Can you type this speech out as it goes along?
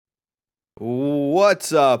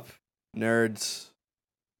What's up, nerds?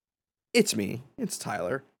 It's me. It's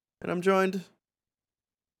Tyler, and I'm joined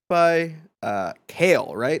by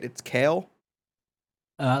Kale. Right? It's Kale.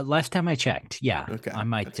 Last time I checked, yeah, Okay, I that's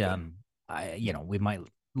might, good. we might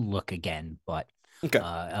look again, but Okay.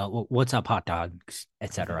 what's up, hot dogs,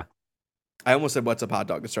 etc. I almost said "What's up, hot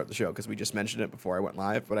dog" to start the show because we just mentioned it before I went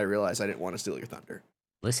live, but I realized I didn't want to steal your thunder.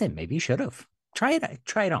 Listen, maybe you should have try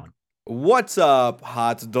it on. What's up,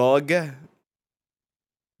 hot dog?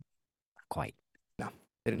 Quite. No,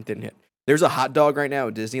 didn't hit. There's a hot dog right now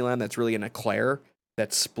at Disneyland that's really an eclair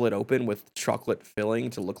that's split open with chocolate filling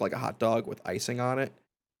to look like a hot dog with icing on it.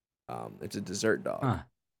 It's a dessert dog. Huh.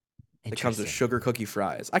 It comes with Interesting. sugar cookie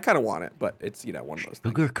fries. I kind of want it, but it's one of those things.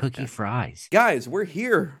 Sugar cookie Yeah. fries. Guys, we're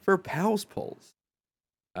here for Pals Pulls.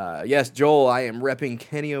 Yes, Joel, I am repping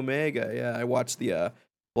Kenny Omega. Yeah, I watched the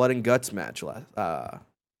Blood and Guts match last.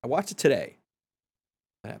 I watched it today.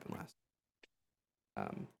 That happened last.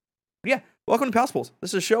 But yeah, welcome to Pals Pulls.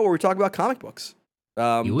 This is a show where we talk about comic books. You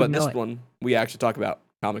would But know this it. one we actually talk about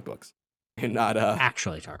comic books and not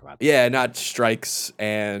Actually, talk about yeah, not strikes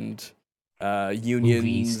and movies.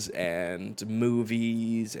 unions and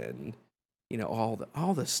movies and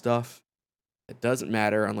all the stuff that doesn't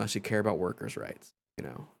matter unless you care about workers' rights.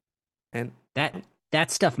 And That that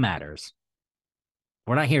stuff matters.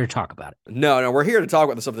 We're not here to talk about it. no, we're here to talk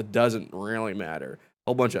about the stuff that doesn't really matter. A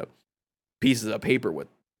whole bunch of pieces of paper with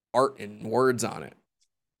art and words on it.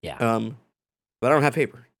 Yeah. But I don't have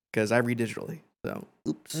paper because I read digitally. So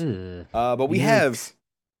oops. Ugh. But we have Yikes.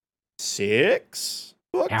 6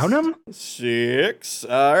 books. Count 'em? 6.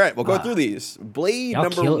 All right, we'll go through these. Blade Y'all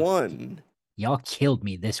number killed 1. y'all killed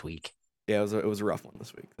me this week. Yeah, it was a rough one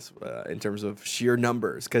this week. In terms of sheer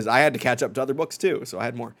numbers, because I had to catch up to other books too, so I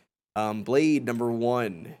had more. Blade number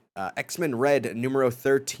 1, X-Men Red numero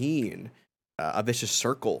 13, A Vicious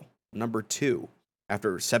Circle number 2.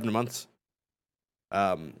 After 7 months,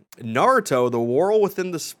 Naruto: The War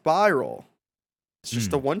Within the Spiral. It's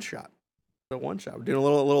just a one shot. The one shot. We're doing a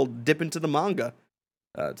little dip into the manga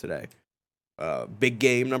today. Big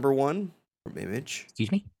Game number 1 from Image.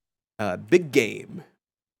 Excuse me? Big Game.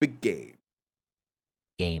 Big Game.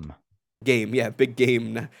 Game. Game, yeah, Big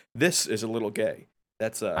Game. This is a little gay.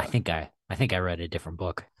 That's I think I read a different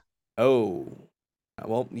book. oh.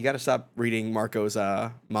 Well, you got to stop reading Marco's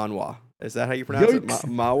manhwa. Is that how you pronounce it? Yikes.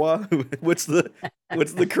 Mawa? what's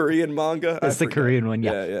the Korean manga? I That's the forget. Korean one,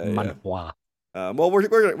 yeah. Yeah. Manhwa. Well, we're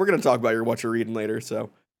gonna talk about your what you're reading later. So,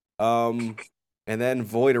 and then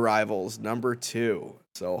Void Arrivals number 2.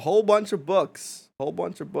 So a whole bunch of books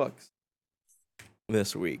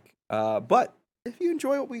this week. But if you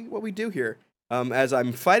enjoy what we do here, as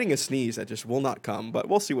I'm fighting a sneeze that just will not come, but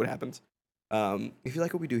we'll see what happens. If you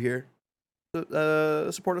like what we do here,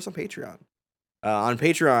 support us on Patreon. On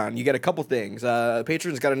Patreon, you get a couple things.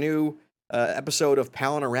 Patreon's got a new episode of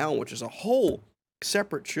Palin' Around, which is a whole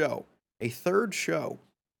separate show, a third show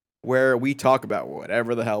where we talk about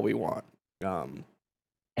whatever the hell we want. And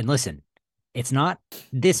listen, it's not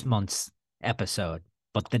this month's episode,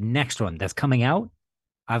 but the next one that's coming out,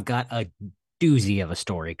 I've got a doozy of a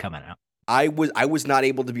story coming out. I was not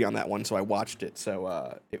able to be on that one, so I watched it.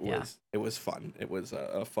 So it Yeah. was fun. It was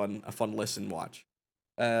a fun listen watch.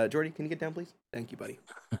 Jordy, can you get down, please? Thank you, buddy.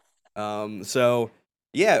 So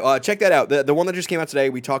yeah, check that out. The one that just came out today.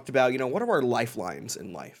 We talked about what are our lifelines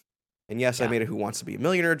in life, and yes, I Yeah. made a Who Wants to Be a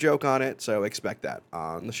Millionaire joke on it. So expect that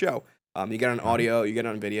on the show. You get on audio, you get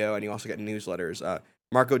on video, and you also get newsletters.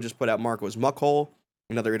 Marco just put out Marco's Muckhole,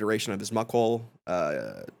 another iteration of his Muckhole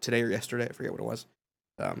today or yesterday. I forget what it was.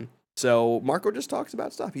 So Marco just talks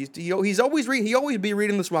about stuff. He's always be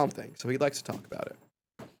reading the Swamp Thing, so he likes to talk about it.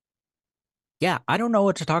 Yeah, I don't know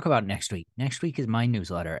what to talk about next week. Next week is my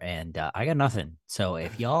newsletter, and I got nothing. So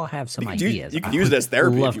if y'all have some ideas, You can I use it would as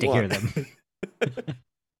therapy love if you to hear want. them.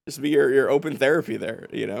 Just be your open therapy there.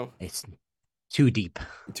 It's too deep.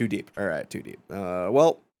 Too deep. All right, too deep.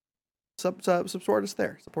 Well, support us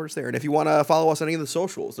there. Support us there. And if you want to follow us on any of the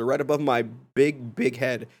socials, they're right above my big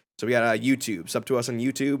head. So we got YouTube. Sub to us on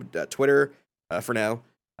YouTube, Twitter for now,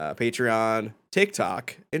 Patreon,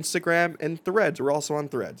 TikTok, Instagram, and Threads. We're also on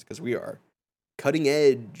Threads because we are cutting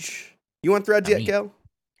edge. You on Threads yet, Kel?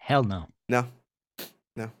 Hell no. No,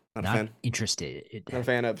 not a Not fan. interested. Not a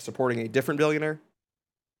fan of supporting a different billionaire.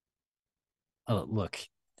 Oh, look,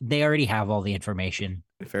 they already have all the information.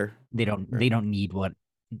 Fair. They don't need what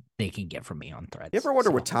they can get from me on Threads. You ever wonder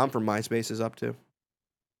So what Tom from MySpace is up to?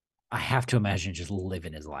 I have to imagine just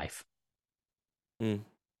living his life. True.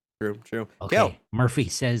 Okay. Kel. Murphy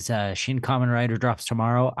says Shin Kamen Rider drops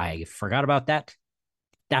tomorrow. I forgot about that.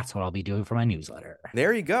 That's what I'll be doing for my newsletter.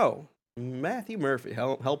 There you go. Matthew Murphy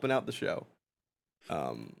helping out the show.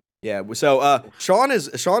 Yeah. So Sean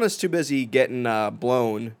is too busy getting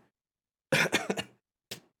blown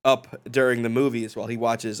up during the movies while he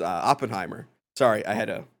watches Oppenheimer. Sorry, I had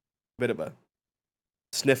a bit of a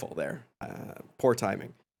sniffle there. Poor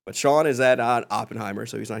timing. But Sean is at Oppenheimer,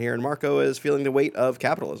 so he's not here, and Marco is feeling the weight of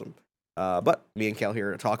capitalism. But me and Cal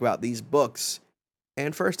here to talk about these books.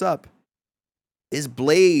 And first up is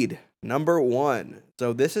Blade #1.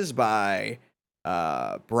 So this is by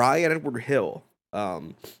Brian Edward Hill.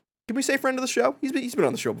 Can we say friend of the show? He's been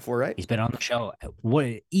on the show before, right? He's been on the show.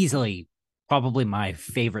 What easily probably my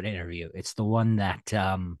favorite interview. It's the one that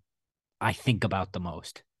I think about the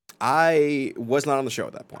most. I was not on the show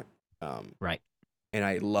at that point. Right. And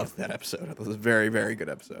I loved that episode. It was a very, very good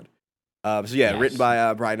episode. So yeah, Yes. written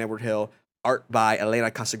by Brian Edward Hill, art by Elena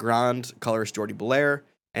Casagrande, colorist Jordi Belair,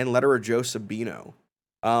 and letterer Joe Sabino.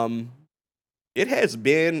 It's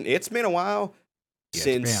been a while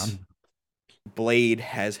since Blade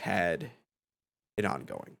has had an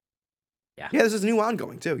ongoing. Yeah. Yeah, this is a new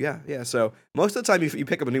ongoing too. Yeah. So most of the time you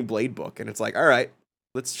pick up a new Blade book and it's like, all right,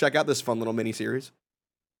 let's check out this fun little miniseries.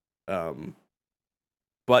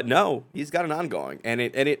 But no, he's got an ongoing, and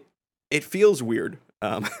it feels weird.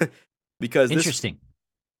 Because interesting.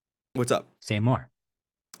 What's up? Say more.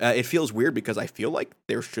 It feels weird because I feel like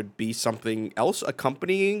there should be something else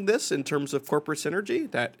accompanying this in terms of corporate synergy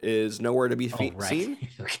that is nowhere to be seen.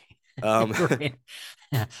 Okay.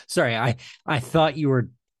 Sorry, I thought you were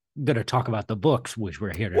going to talk about the books, which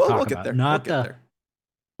we're here to talk about.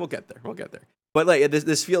 We'll get there. But like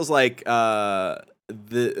this feels like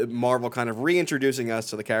the Marvel kind of reintroducing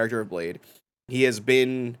us to the character of Blade. He has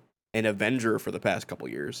been an Avenger for the past couple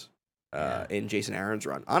years. In Jason Aaron's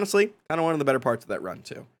run. Honestly, kind of one of the better parts of that run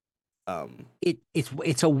too.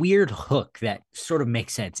 It's a weird hook that sort of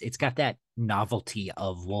makes sense. It's got that novelty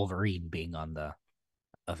of Wolverine being on the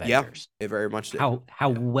Avengers. Yeah, it very much did. How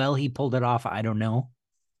well he pulled it off, I don't know.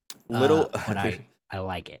 But I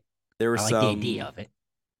like it. There was I like the idea of it.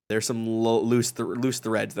 There's some loose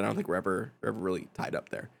threads that I don't think were ever really tied up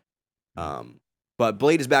there. But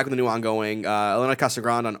Blade is back with a new ongoing. Elena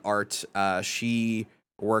Casagrande on art. She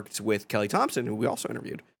worked with Kelly Thompson, who we also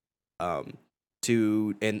interviewed,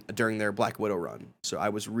 during their Black Widow run. So I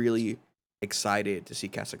was really excited to see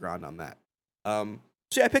Casagrande on that. So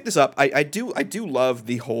yeah, I picked this up. I do love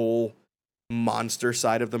the whole monster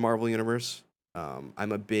side of the Marvel universe.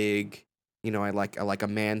 I'm a big, I like a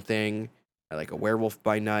Man-Thing. I like a Werewolf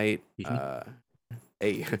by Night.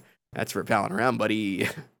 Hey, that's for palling around, buddy.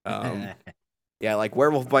 Yeah, I like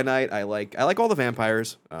Werewolf by Night. I like all the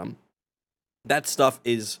vampires. That stuff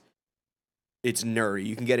it's nerdy.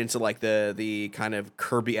 You can get into like the kind of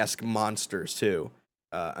Kirby-esque monsters too,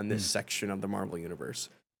 in this section of the Marvel universe.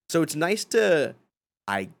 So it's nice to,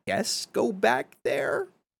 I guess, go back there.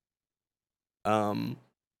 But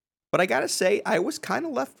I gotta say, I was kind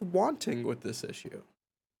of left wanting with this issue.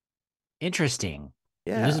 Interesting.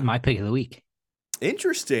 Yeah. This is my pick of the week.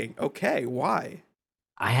 Interesting. Okay, why?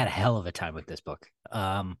 I had a hell of a time with this book.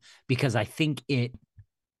 Because I think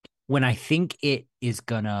when I think it is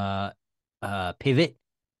gonna pivot,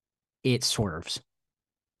 it swerves.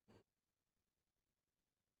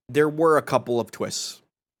 There were a couple of twists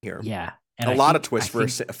here. Yeah. And a lot of twists for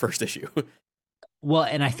a first issue. Well,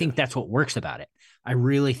 and I think that's what works about it. I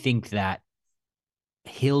really think that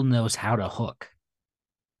Hill knows how to hook.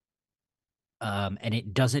 And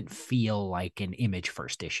it doesn't feel like an Image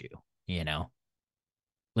first issue,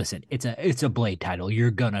 Listen, it's a Blade title.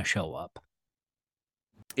 You're gonna show up.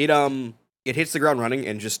 It hits the ground running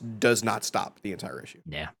and just does not stop the entire issue.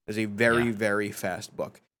 Yeah. It's a very, very fast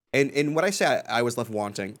book. And what I say I was left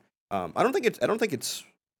wanting, I don't think it's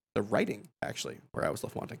the writing actually where I was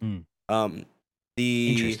left wanting.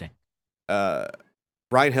 Interesting.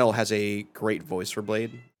 Brian Hill has a great voice for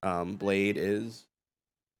Blade. Blade is,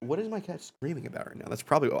 what is my cat screaming about right now? That's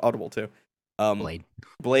probably audible too.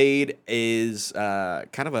 Blade is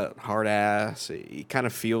kind of a hard ass. He kind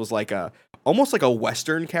of feels like almost like a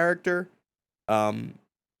Western character.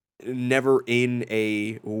 Never in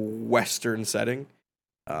a Western setting.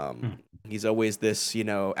 He's always this,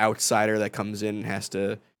 outsider that comes in and has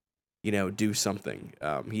to, do something.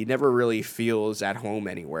 He never really feels at home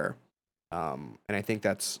anywhere. And I think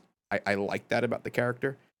I like that about the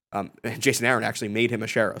character. Jason Aaron actually made him a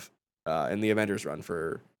sheriff in the Avengers run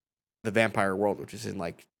for the Vampire World, which is in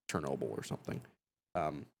like Chernobyl or something.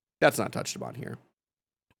 That's not touched upon here.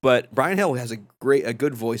 But Brian Hill has a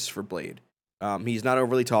good voice for Blade. He's not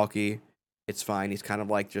overly talky. It's fine. He's kind of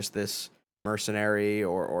like just this mercenary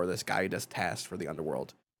or this guy who does tasks for the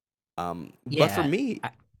underworld. But for me,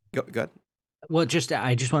 go ahead. Well,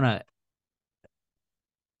 I just want to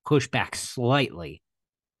push back slightly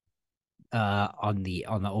on the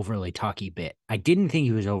overly talky bit. I didn't think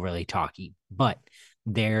he was overly talky, but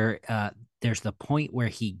there's the point where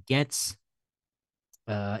he gets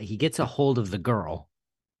a hold of the girl,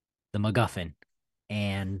 the MacGuffin,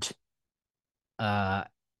 and uh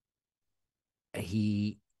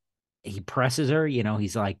he presses her,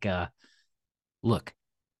 he's like, look,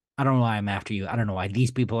 I don't know why I'm after you. I don't know why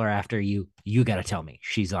these people are after you. You got to tell me.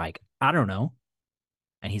 She's like, I don't know.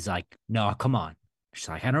 And he's like, no, come on. She's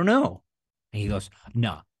like, I don't know. And he goes,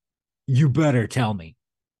 no, you better tell me.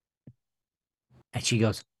 And she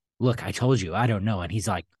goes, look, I told you, I don't know. And he's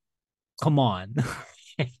like, come on.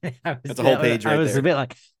 That's a whole page right I was there. a bit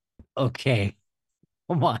like, okay,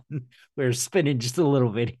 come on. We're spinning just a little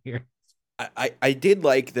bit here. I did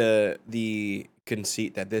like the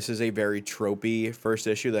conceit that this is a very tropey first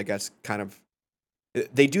issue that gets kind of,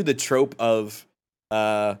 they do the trope of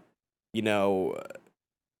you know,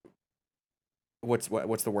 what's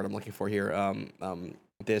the word I'm looking for here?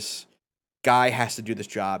 This guy has to do this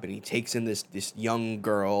job, and he takes in this young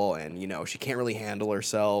girl, and she can't really handle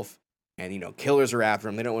herself, and killers are after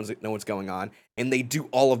him. They don't know what's going on, and they do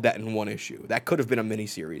all of that in one issue. That could have been a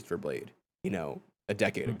miniseries for Blade, a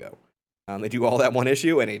decade ago. They do all that one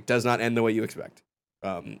issue, and it does not end the way you expect.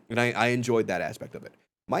 And I enjoyed that aspect of it.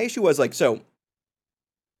 My issue was like, so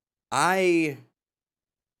I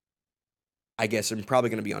guess I'm probably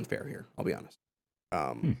going to be unfair here. I'll be honest.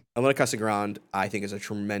 Elena Casagrande, I think, is a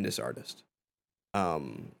tremendous artist.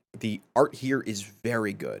 The art here is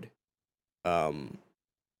very good.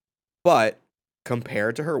 But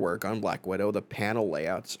compared to her work on Black Widow, the panel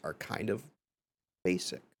layouts are kind of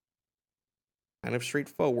basic, kind of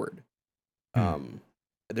straightforward.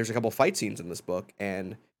 There's a couple fight scenes in this book,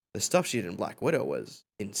 and the stuff she did in Black Widow was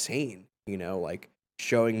insane. Like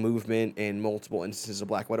showing movement in multiple instances of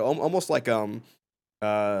Black Widow, almost like who's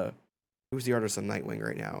the artist on Nightwing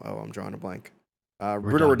right now? Oh, I'm drawing a blank.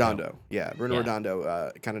 Bruno Redondo. Yeah, Bruno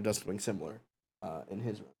Redondo kind of does something similar in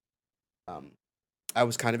his run. I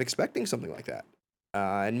was kind of expecting something like that.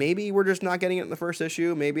 And maybe we're just not getting it in the first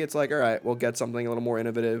issue. Maybe it's like, all right, we'll get something a little more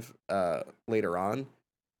innovative later on.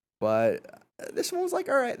 But this one was like,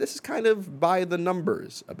 all right, this is kind of by the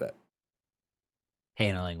numbers a bit.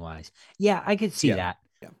 Handling wise. Yeah, I could see that.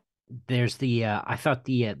 Yeah. There's I thought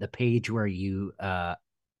the page where you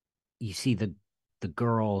see the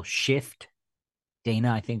girl shift,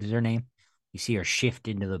 Dana, I think is her name. You see her shift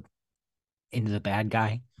into the bad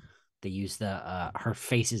guy. They use her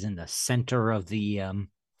face is in the center of the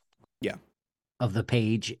of the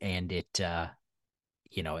page, and it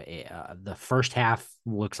the first half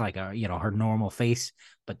looks like her normal face,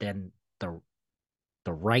 but then the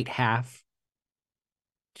right half,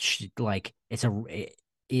 it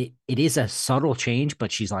is a subtle change,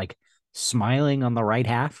 but she's like smiling on the right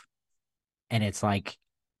half, and it's like,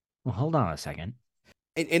 well, hold on a second.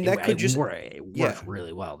 And that could just worked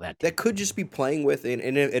really well. That could just be playing with, and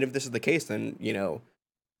if this is the case, then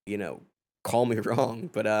call me wrong,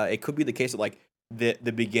 but it could be the case that like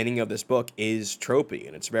the beginning of this book is tropey,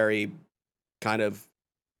 and it's very kind of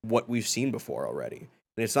what we've seen before already,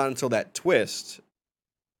 and it's not until that twist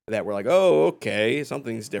that we're like, oh, okay,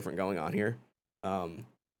 something's different going on here, and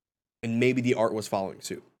maybe the art was following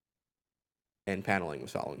suit, and paneling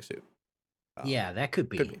was following suit. Yeah, that could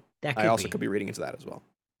be. I also could be reading into that as well.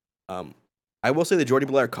 I will say the Jordie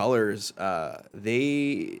Bellaire colors,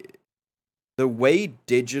 the way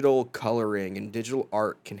digital coloring and digital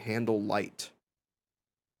art can handle light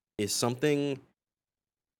is something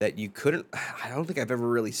that you couldn't. I don't think I've ever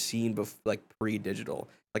really seen pre-digital.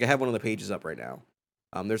 Like I have one of the pages up right now.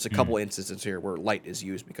 There's a couple instances here where light is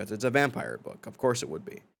used because it's a vampire book. Of course it would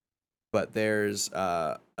be. But there's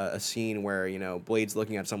a scene where, Blade's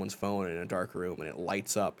looking at someone's phone in a dark room and it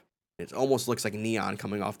lights up. It almost looks like neon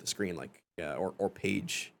coming off the screen, or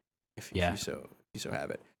page, if you so have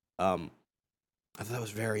it. I thought that was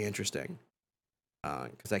very interesting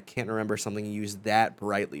because I can't remember something used that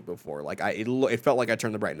brightly before. Like it felt like I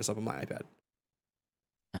turned the brightness up on my iPad.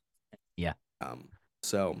 Yeah.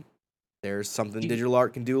 So there's something digital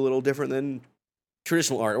art can do a little different than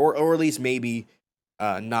traditional art, or at least maybe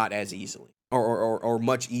not as easily, or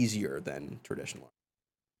much easier than traditional art.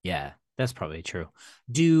 Yeah, that's probably true.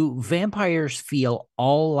 Do vampires feel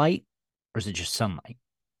all light, or is it just sunlight?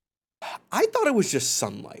 I thought it was just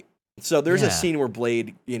sunlight. So there's a scene where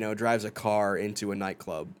Blade, drives a car into a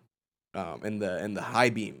nightclub, and the high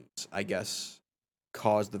beams, I guess,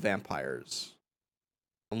 cause the vampires.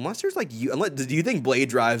 Unless there's do you think Blade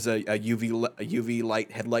drives a UV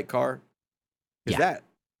light headlight car? Okay.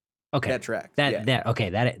 That tracks.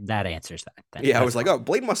 That answers that. I was like, oh,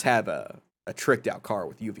 Blade must have a a tricked out car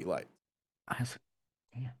with UV light. I was-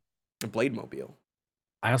 yeah. A Blade Mobile.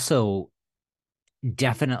 I also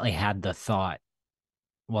definitely had the thought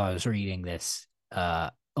while I was reading this.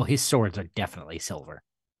 Oh, his swords are definitely silver.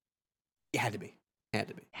 It had to be. Had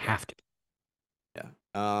to be. Have to.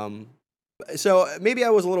 Yeah. So maybe I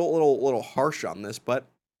was a little harsh on this, but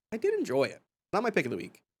I did enjoy it. Not my pick of the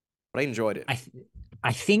week, but I enjoyed it.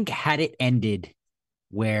 I think had it ended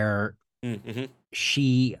where Mm-hmm.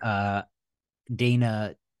 she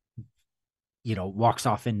Dana, walks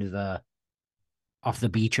off off the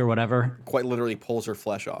beach or whatever. Quite literally pulls her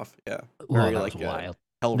flesh off. Yeah. Well, Very that like was wild.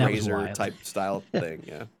 That was Hellraiser wild. type style thing.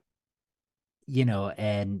 Yeah.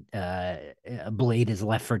 And Blade is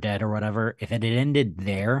left for dead or whatever. If it had ended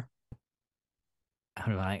there, I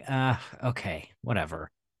would be like, okay,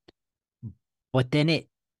 whatever. But then it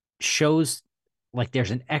shows like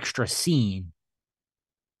there's an extra scene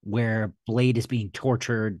where Blade is being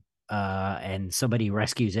tortured, and somebody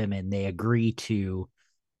rescues him, and they agree to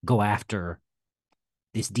go after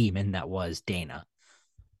this demon that was Dana.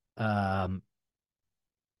 And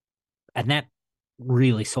that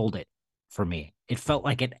really sold it for me. It felt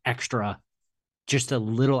like just a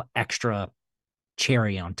little extra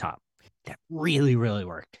cherry on top. That really, really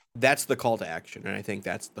worked. That's the call to action, and I think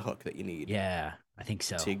that's the hook that you need. Yeah, I think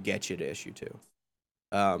so. To get you to issue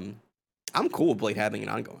 2. I'm cool with Blade having an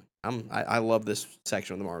ongoing. I love this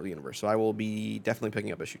section of the Marvel Universe, so I will be definitely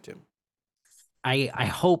picking up issue 2. I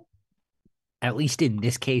hope, at least in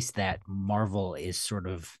this case, that Marvel is sort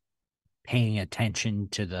of paying attention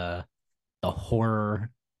to the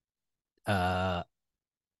horror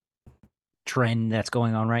trend that's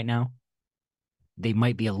going on right now. They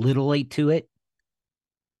might be a little late to it,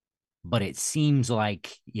 but it seems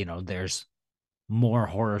like, there's more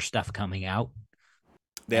horror stuff coming out.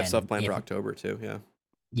 They have stuff planned for October too, yeah.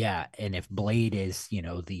 Yeah, and if Blade is,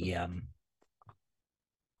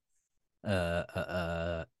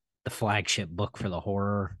 the flagship book for the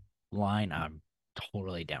horror line, I'm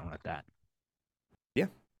totally down with that. Yeah,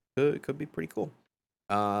 it could be pretty cool.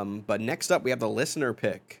 But next up, we have the listener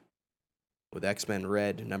pick with X-Men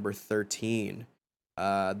Red number 13.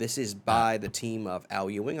 This is by the team of Al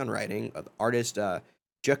Ewing on writing, artist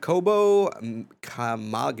Jacobo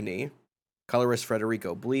Camagni, colorist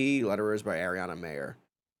Federico Blee, letterers by Ariana Mayer.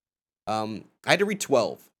 I had to read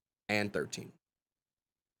 12 and 13.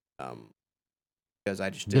 Because I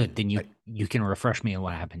just didn't. Good, then you can refresh me on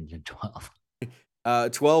what happened in 12.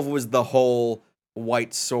 12 was the whole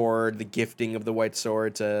white sword, the gifting of the white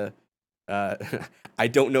sword to I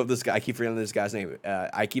don't know this guy. I keep forgetting this guy's name.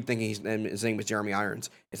 I keep thinking his name was Jeremy Irons.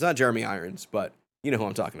 It's not Jeremy Irons, but you know who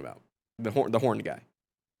I'm talking about. The horned guy.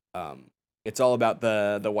 It's all about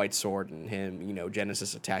the white sword and him,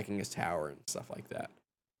 Genesis attacking his tower and stuff like that.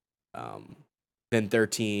 Then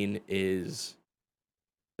 13 is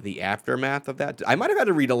the aftermath of that. I might have had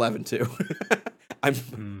to read 11 too.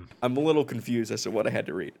 I'm a little confused as to what I had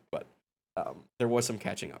to read, but there was some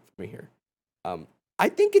catching up for me here. I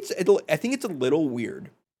think it's a little weird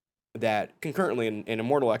that concurrently in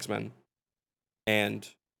Immortal X-Men and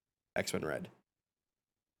X-Men Red,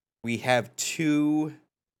 we have 2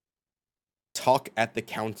 talk at the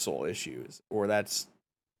council issues, or that's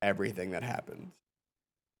everything that happens.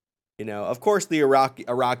 Of course, the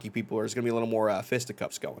Iraqi people there's going to be a little more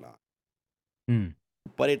fisticuffs going on.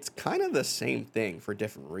 But it's kind of the same thing for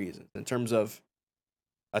different reasons in terms of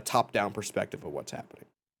a top-down perspective of what's happening.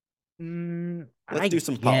 Let's do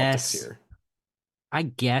some politics here. I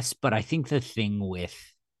guess, but I think the thing with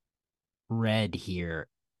Red here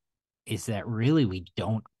is that really we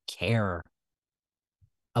don't care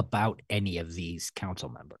about any of these council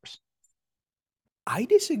members. I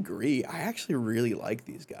disagree. I actually really like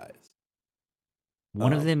these guys.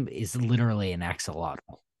 One of them is literally an axolotl.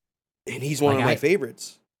 And he's one of my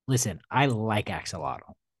favorites. Listen, I like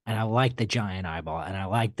axolotl. And I like the giant eyeball. And I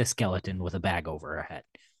like the skeleton with a bag over her head.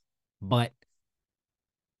 But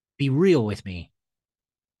be real with me.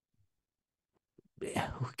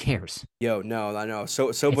 Who cares? Yo, no. So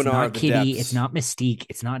it's not Kitty. It's not Mystique.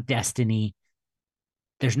 It's not Destiny.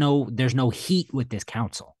 There's no heat with this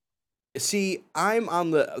council. See, I'm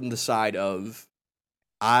on the side of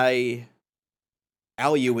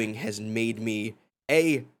Al Ewing has made me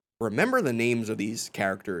remember the names of these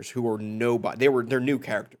characters who are nobody. They're new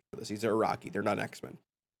characters for this. These are Iraqi. They're not X-Men.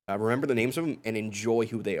 Remember the names of them and enjoy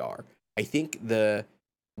who they are. I think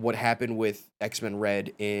what happened with X-Men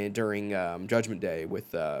Red during Judgment Day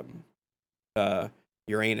with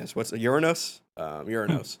Uranus. What's Uranus?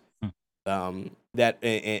 Uranus. That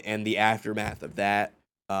and the aftermath of that.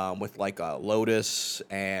 with like Lotus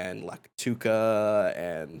and Laktuka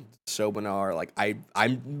and Sobanar. Like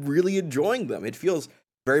I'm really enjoying them. It feels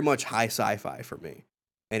very much high sci-fi for me,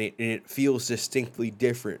 and it feels distinctly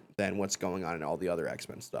different than what's going on in all the other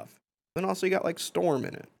X-Men stuff. Then also you got like Storm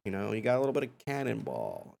in it. You know, you got a little bit of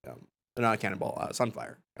Cannonball. Not Cannonball,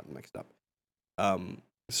 Sunfire. Got them mixed up.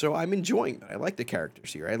 So I'm enjoying that. I like the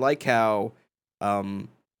characters here. I like how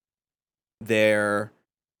they're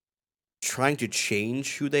trying to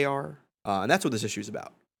change who they are, and that's what this issue is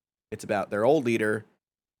about. It's about their old leader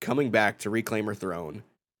coming back to reclaim her throne,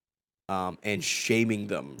 and shaming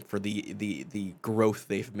them for the growth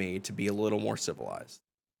they've made to be a little more civilized.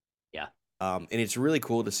 Yeah. And it's really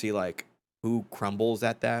cool to see like who crumbles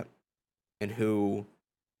at that and who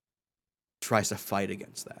tries to fight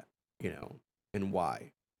against that, you know, and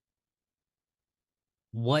why.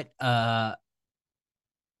 What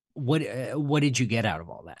did you get out of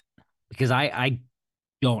all that? Because I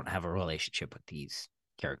don't have a relationship with these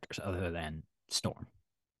characters other than Storm.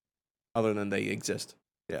 Other than they exist,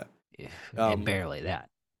 yeah, And barely that.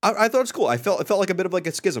 I thought it's cool. It felt like a bit of like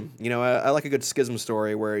a schism. You know, I like a good schism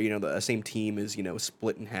story where you know the same team is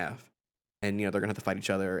split in half, and you know they're gonna have to fight each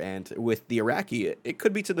other. And with the Iraqi, it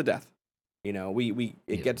could be to the death. You know,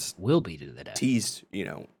 it gets will be to the death teased. You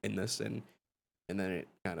know, in this and then it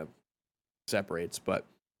kind of separates. But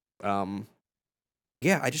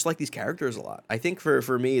yeah, I just like these characters a lot. I think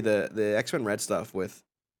for me the X-Men Red stuff with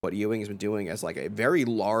what Ewing has been doing as like a very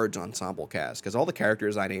large ensemble cast, because all the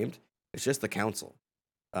characters I named, it's just the council.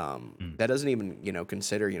 That doesn't even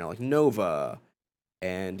consider like Nova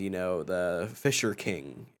and the Fisher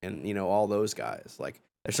King and all those guys. Like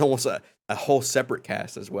there's almost a whole separate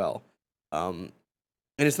cast as well. And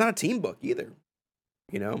it's not a team book either.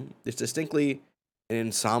 It's distinctly an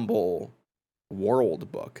ensemble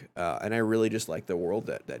world book, and I really just like the world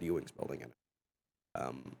that Ewing's building in it.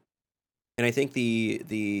 And I think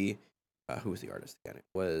the who was the artist again? It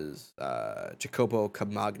was Jacopo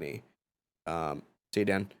Camagni.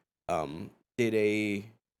 Dan did a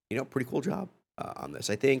pretty cool job on this.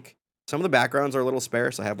 I think some of the backgrounds are a little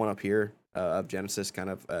sparse. I have one up here of Genesis, kind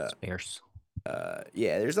of sparse.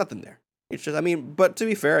 Yeah, there's nothing there. It's just, I mean, but to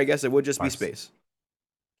be fair, I guess it would just be space.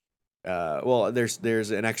 Well,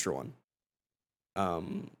 there's an extra one.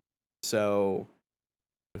 So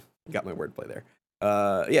got my wordplay there.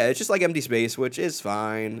 Yeah, it's just like empty space, which is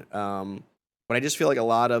fine. But I just feel like a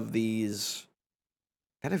lot of these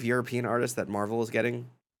kind of European artists that Marvel is getting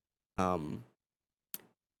can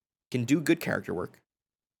do good character work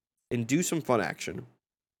and do some fun action,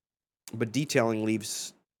 but detailing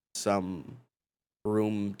leaves some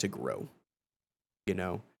room to grow.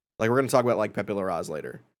 Like we're gonna talk about like Pepe Larraz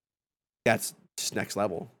later. That's just next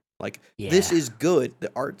level. Like this is good. The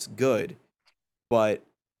art's good, but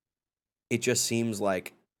it just seems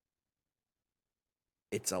like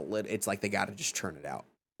it's like they gotta just churn it out.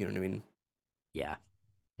 You know what I mean? Yeah.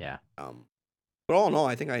 But all in all,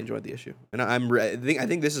 I think I enjoyed the issue, and I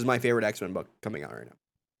think this is my favorite X-Men book coming out right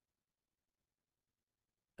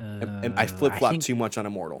now. And I flip flop too much on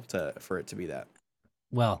Immortal for it to be that.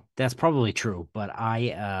 Well, that's probably true, but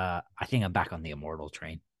I think I'm back on the Immortal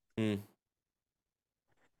train. You're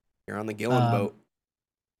on the Gillen boat.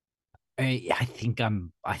 I think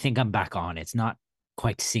I'm back on. It's not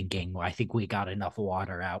quite sinking. I think we got enough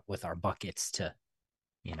water out with our buckets to,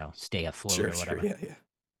 stay afloat or whatever.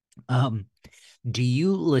 Yeah. Do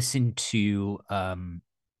you listen to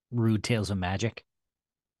Rude Tales of Magic?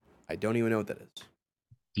 I don't even know what that is.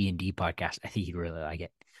 D&D podcast. I think you'd really like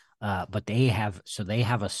it. But they have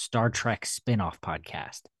a Star Trek spin-off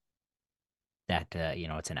podcast that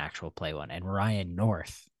it's an actual play one, and Ryan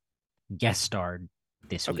North guest starred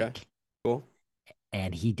this week. Cool.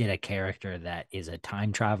 And he did a character that is a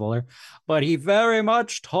time traveler, but he very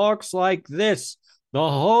much talks like this the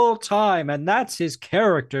whole time, and that's his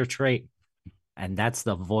character trait. And that's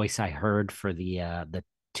the voice I heard for the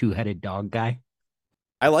two-headed dog guy.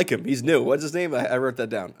 I like him. He's new. What's his name? I wrote that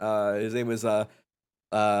down. His name is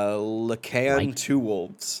Lycan Two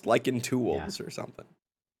Wolves, Lycan Two Wolves or something.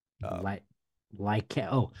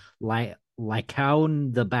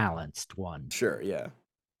 Lycaon the Balanced One. Sure, yeah.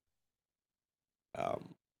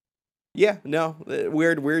 Yeah, no,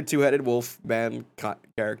 weird two-headed wolf man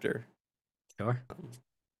character. Sure.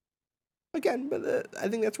 Again, but I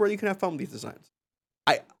think that's where you can have fun with these designs.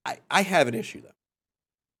 I have an issue though.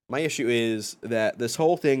 My issue is that this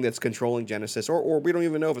whole thing that's controlling Genesis, or we don't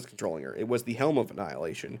even know if it's controlling her. It was the Helm of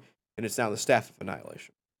Annihilation, and it's now the Staff of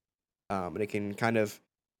Annihilation. And it can kind of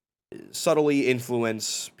subtly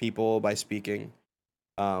influence people by speaking.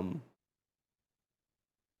 I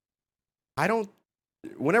don't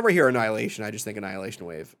whenever I hear Annihilation, I just think Annihilation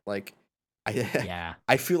Wave. Like, I Yeah.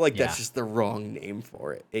 I feel like Yeah. that's just the wrong name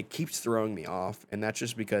for it. It keeps throwing me off, and that's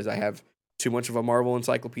just because I have too much of a Marvel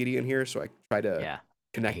encyclopedia in here, so I try to Yeah. I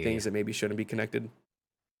connect hear you. things that maybe shouldn't be connected.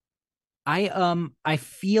 I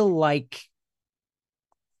feel like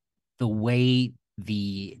the way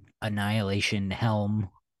the Annihilation Helm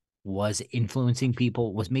was influencing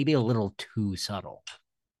people was maybe a little too subtle.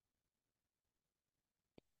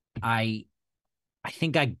 I I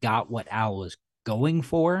think I got what Al was going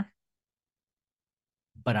for,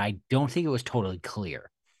 but I don't think it was totally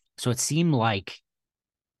clear. So it seemed like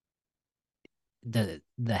the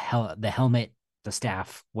helmet, the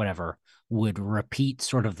staff, whatever, would repeat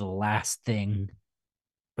sort of the last thing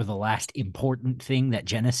or the last important thing that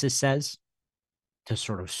Genesis says to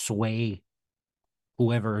sort of sway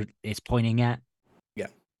whoever it's pointing at. Yeah.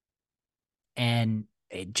 And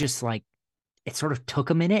it just like it sort of took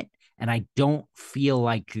a minute, and I don't feel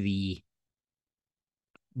like the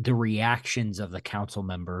reactions of the council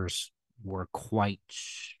members were quite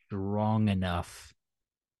strong enough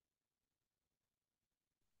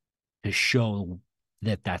to show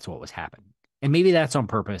that that's what was happening. And maybe that's on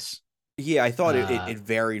purpose. Yeah, I thought Uh it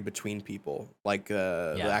varied between people. Like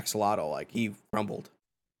the yeah. axolotl, like he crumbled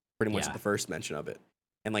pretty much at Yeah. the first mention of it,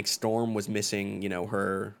 and like Storm was missing,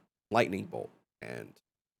 her lightning bolt, and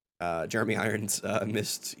Jeremy Irons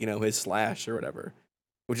missed, his slash or whatever,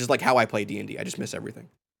 which is like how I play D&D. I just miss everything.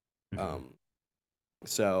 Mhm. Um,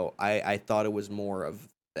 so I thought it was more of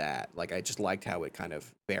that. Like I just liked how it kind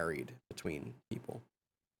of varied between people.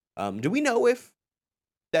 Do we know if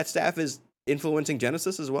that staff is influencing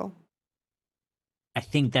Genesis as well? I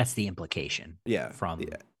think that's the implication Yeah. from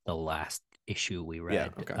Yeah. the last issue we Yeah.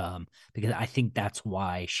 read. Okay. Because I think that's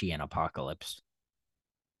why she and Apocalypse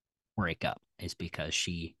break up, is because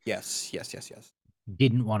she Yes. Yes. Yes. Yes.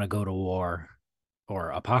 didn't want to go to war,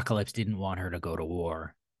 or Apocalypse didn't want her to go to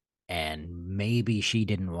war, and maybe she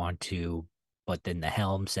didn't want to, but then the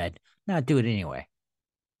Helm said, "No, do it anyway."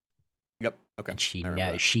 Yep. Okay. And I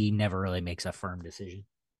remember that. she never really makes a firm decision.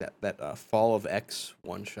 That Fall of X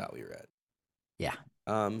one shot we read. Yeah.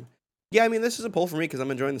 Um, yeah. I mean, this is a pull for me because I'm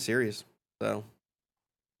enjoying the series. So,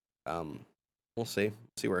 um, we'll see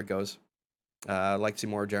where it goes. I'd like to see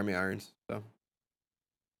more of Jeremy Irons. So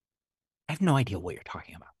I have no idea what you're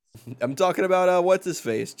talking about. I'm talking about what's his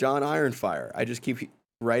face, John Ironfire. I just keep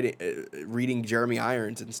reading Jeremy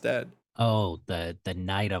Irons instead. Oh, the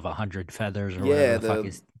Knight of 100 Feathers, or whatever Yeah, the fuck the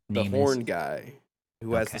his the name is. horn guy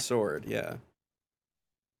who has the Okay. sword. Yeah.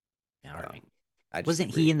 All Um, right. I just Wasn't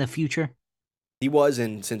keep he reading. in the future? He was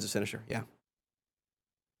in Sins of Sinister. Yeah.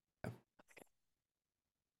 Yeah.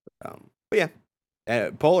 But yeah,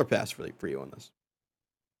 polar pass for you on this.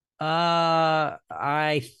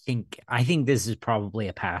 I think this is probably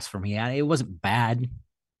a pass for me. It wasn't bad,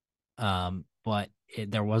 but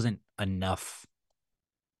there wasn't enough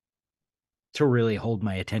to really hold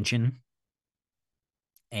my attention.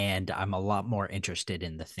 And I'm a lot more interested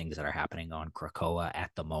in the things that are happening on Krakoa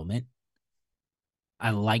at the moment.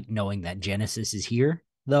 I like knowing that Genesis is here,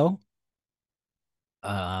 though.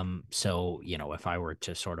 So if I were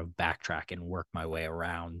to sort of backtrack and work my way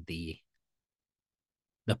around the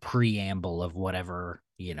preamble of whatever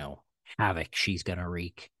havoc she's gonna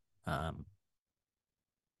wreak, um,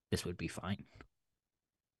 this would be fine.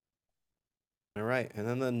 All right, and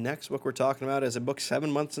then the next book we're talking about is a book 7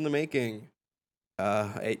 months in the making.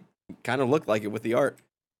 It kind of looked like it with the art.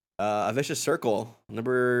 A Vicious Circle,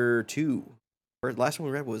 number 2. Last one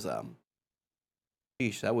we read was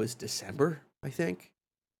that was December, I think.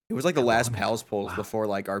 It was like the That last long ago. pals polls Wow. before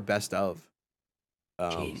like our best of.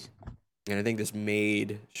 Jeez. And I think this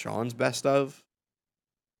made Sean's best of.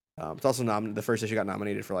 It's also the first issue got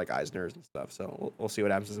nominated for like Eisner's and stuff, so we'll see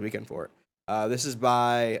what happens this weekend for it. This is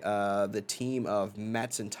by the team of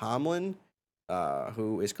Mattson Tomlin,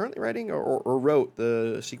 who is currently writing or wrote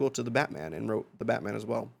the sequel to The Batman and wrote The Batman as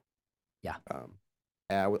well. Yeah.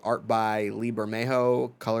 With art by Lee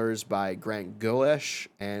Bermejo, colors by Grant Gouache,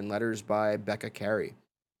 and letters by Becca Carey.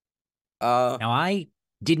 Now I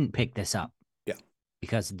didn't pick this up. Yeah.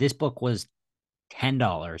 Because this book was $10,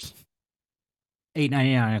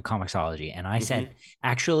 $8.99 on Comixology, and I said,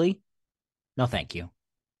 actually, no, thank you.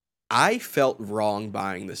 I felt wrong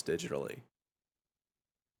buying this digitally.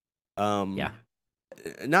 Yeah.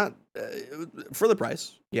 Not for the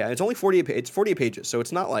price. Yeah, it's only 48. It's 48 pages, so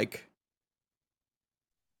it's not like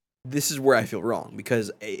this is where I feel wrong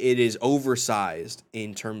because it is oversized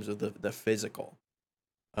in terms of the physical.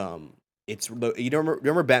 It's you don't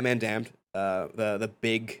remember Batman Damned, the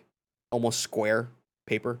big, almost square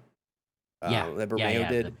paper. Yeah. That Bermejo Yeah.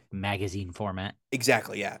 did. The magazine format.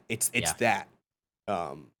 Exactly. Yeah, it's Yeah. that.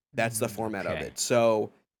 That's the format of Okay. it.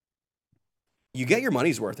 So you get your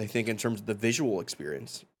money's worth, I think, in terms of the visual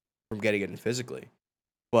experience from getting it in physically.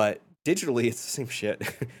 But digitally, it's the same shit.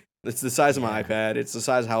 It's the size of my Yeah. iPad. It's the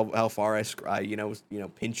size of how far I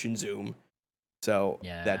pinch and zoom. So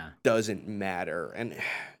that Yeah. doesn't matter. And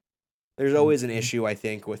there's M- always an m- issue, I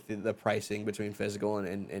think, with the pricing between physical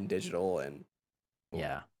and digital, and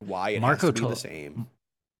Yeah. why it has Marco to be the told same.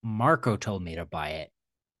 Marco told me to buy it.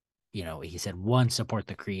 He said one, support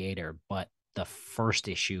the creator, but the first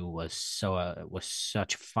issue was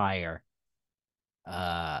such fire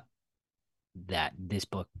uh that this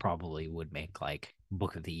book probably would make like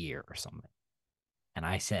book of the year or something. And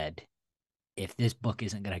I said, if this book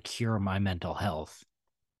isn't going to cure my mental health,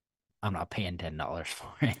 I'm not paying $10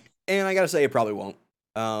 for it. And I gotta say, it probably won't.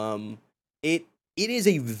 Um, it is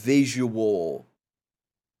a visual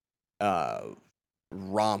uh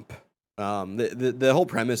romp. The whole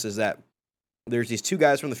premise is that there's these two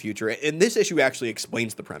guys from the future, and this issue actually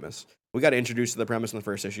explains the premise. We got introduced to the premise in the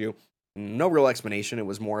first issue. No real explanation. It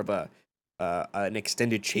was more of an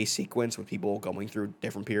extended chase sequence with people going through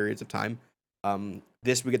different periods of time.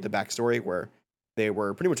 This we get the backstory where they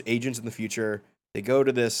were pretty much agents in the future. They go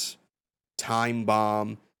to this time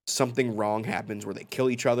bomb. Something wrong happens where they kill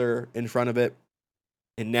each other in front of it,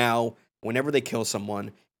 and now whenever they kill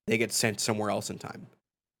someone, they get sent somewhere else in time,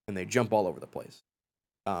 and they jump all over the place.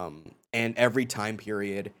 And every time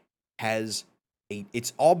period has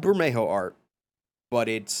it's all Bermejo art, but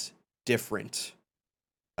it's different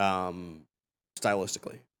um,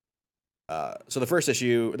 stylistically. So the first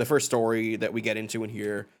issue, the first story that we get into in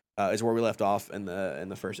here is where we left off in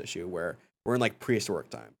the first issue, where we're in like prehistoric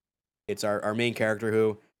time. It's our main character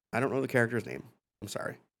who I don't know the character's name. I'm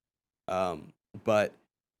sorry, um, but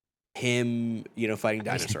him, fighting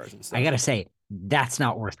dinosaurs and I stuff. gotta say, that's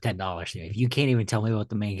not worth $10 to me. If you can't even tell me what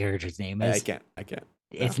the main character's name I is, can't, I can't.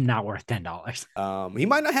 No, it's not worth $10. he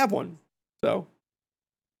might not have one. So,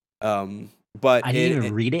 um, but I didn't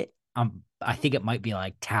even read it. I think it might be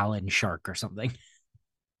like Talon Shark or something.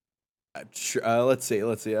 let's see,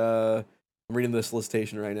 I'm reading the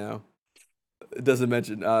solicitation right now. It doesn't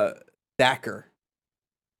mention Thacker.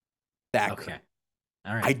 Thacker. Okay.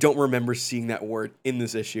 All I right. don't remember seeing that word in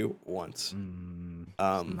this issue once. It's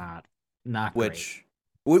Um, not great.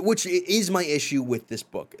 which is my issue with this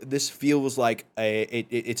book. This feels like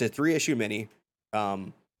it's a 3 issue mini.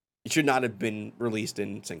 It should not have been released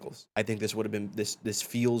in singles. I think this would have been this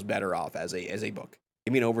feels better off as a book.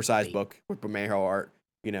 Give me an oversized Wait. book with Bermejo art.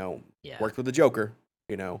 Yeah. Worked with the Joker.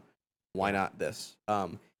 Why Yeah. not this?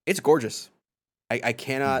 It's gorgeous. I Hmm.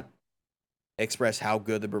 cannot express how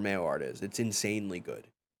good the Bermejo art is. It's insanely good.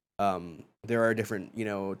 There are different,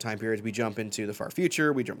 time periods. We jump into the far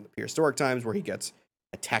future. We jump into prehistoric times where he gets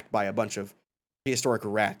attacked by a bunch of prehistoric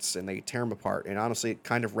rats and they tear him apart. And honestly,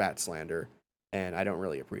 kind of rat slander, and I don't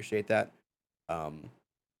really appreciate that. Um,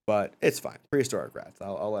 but it's fine. Prehistoric rats.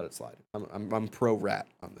 I'll let it slide. I'm pro rat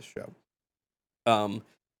on this show.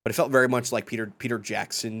 But it felt very much like Peter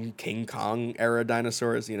Jackson, King Kong era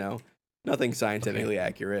dinosaurs. Nothing Okay. scientifically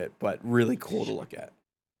accurate, but really cool to look at.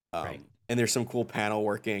 Right. And there's some cool panel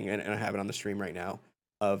working, and I have it on the stream right now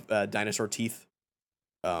of dinosaur teeth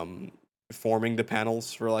um, forming the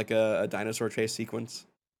panels for like a dinosaur chase sequence.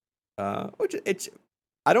 Which it's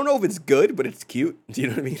I don't know if it's good, but it's cute. Do you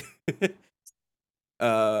know what I mean?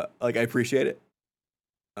 Like I appreciate it.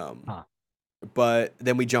 Um, Huh. but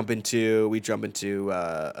then we jump into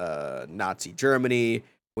Nazi Germany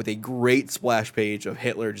with a great splash page of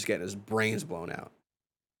Hitler just getting his brains blown out.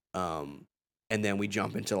 Um, and then we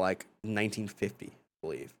jump into like 1950, I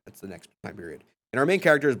believe that's the next time period. And our main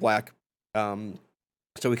character is black,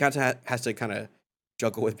 so he kind of has to kind of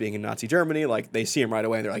juggle with being in Nazi Germany. Like they see him right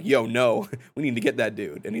away, and they're like, "Yo, no, we need to get that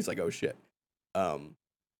dude." And he's like, "Oh shit." Um,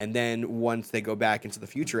 and then once they go back into the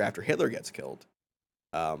future after Hitler gets killed,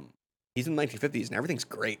 um, he's in the 1950s, and everything's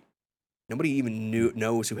great. Nobody even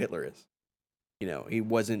knows who Hitler is. He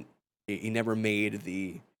wasn't. He never made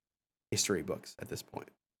the history books at this point.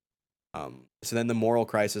 So then the moral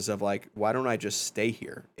crisis of like, why don't I just stay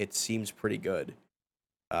here? It seems pretty good.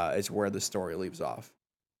 Is where the story leaves off,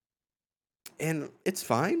 and it's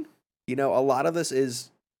fine. A lot of this is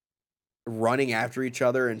running after each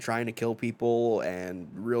other and trying to kill people and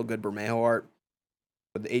real good Bermejo art,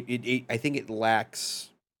 but I think it lacks.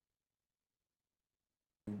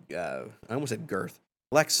 I almost said girth.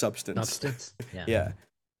 Lacks substance. Substance. Yeah.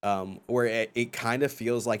 Yeah. Where it kind of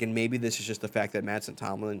feels like, and maybe this is just the fact that Madsen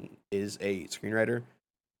Tomlin is a screenwriter,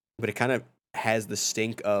 but it kind of has the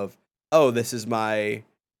stink of, oh, this is a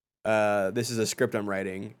script I'm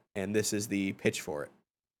writing, and this is the pitch for it.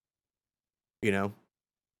 You know,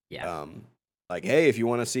 Yeah. Like, hey, if you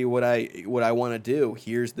want to see what I want to do,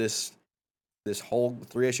 here's this whole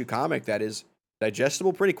 3-issue comic that is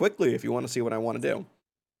digestible pretty quickly if you want to see what I want to do.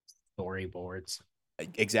 Storyboards.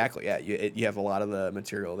 Exactly. Yeah, you have a lot of the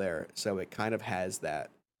material there, so it kind of has that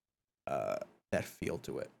feel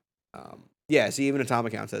to it. Yeah. See, even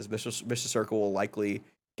Atomic Count says Mr. Circle will likely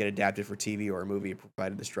get adapted for TV or a movie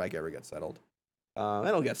provided the strike ever gets settled.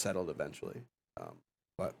 It'll get settled eventually.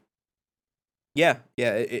 But yeah,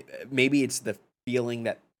 maybe it's the feeling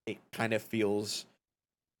that it kind of feels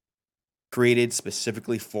created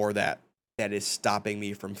specifically for that is stopping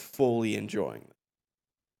me from fully enjoying it.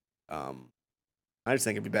 I just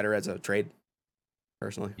think it'd be better as a trade,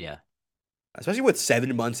 personally. Yeah. Especially with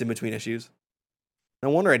 7 months in between issues.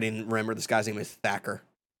 No wonder I didn't remember this guy's name is Thacker.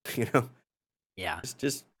 You know? Yeah.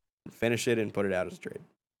 Just finish it and put it out as a trade.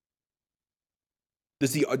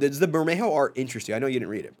 Does the Bermejo art interest you? I know you didn't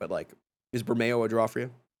read it, but like, is Bermejo a draw for you?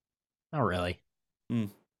 Not really. Hmm.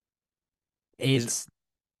 It's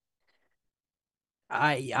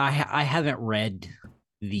I haven't read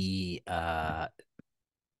the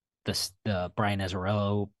Brian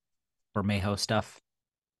Azzarello Bermejo stuff.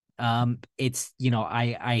 It's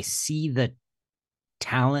I see the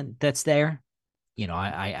talent that's there.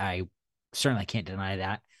 I certainly can't deny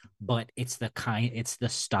that, but it's the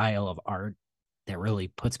style of art that really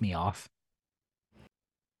puts me off.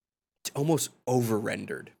 It's almost over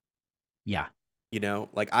rendered. Yeah.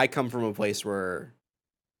 Like I come from a place where,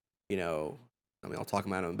 I'll talk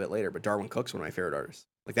about him a bit later, but Darwin Cook's one of my favorite artists.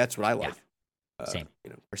 Like that's what I like. Yeah. Same.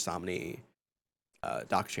 Versomni,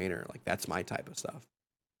 Doc Shaner, like that's my type of stuff.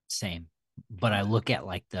 Same. But I look at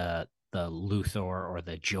like the Luthor or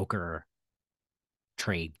the Joker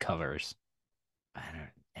trade covers,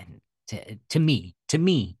 and to me,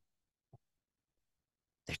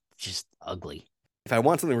 they're just ugly. If I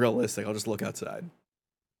want something realistic, I'll just look outside.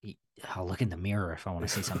 I'll look in the mirror if I want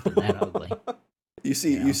to see something that ugly. You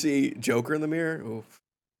see Joker in the mirror? Oof.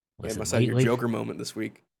 Listen, I must have your Joker moment this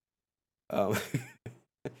week. But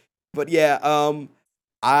yeah,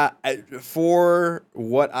 for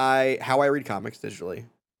how I read comics digitally,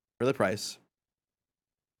 for the price,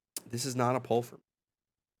 this is not a pull for me.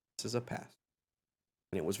 This is a pass,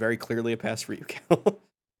 and it was very clearly a pass for you, Cal.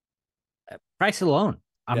 Price alone,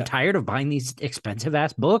 I'm tired of buying these expensive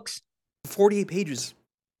ass books. 48 pages.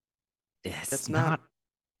 That's not.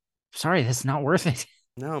 Sorry, that's not worth it.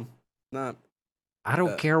 No, not. I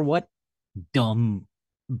don't care what dumb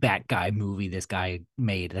Bat Guy movie this guy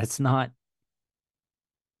made. It's not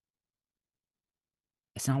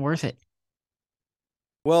worth it.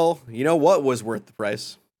 Well, you know what was worth the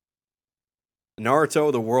price?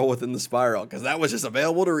 Naruto: The World Within the Spiral, because that was just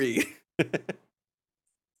available to read.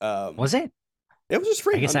 Was it? It was just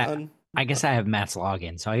free. I guess I have Matt's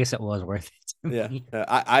login, so I guess it was worth it. Yeah,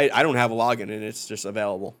 I don't have a login, and it's just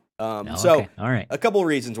available. Okay. All right. A couple of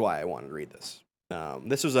reasons why I wanted to read this.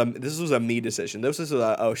 This was a me decision. This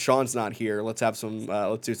was Sean's not here. Let's have some.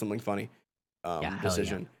 Let's do something funny.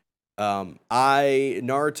 Decision. Yeah.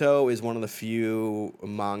 Naruto is one of the few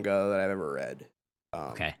manga that I've ever read.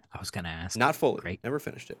 Okay, I was gonna ask. Not fully. Great. Never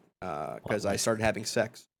finished it because I started having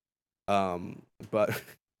sex. But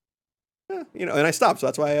and I stopped, so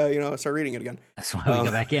that's why I started reading it again. That's why we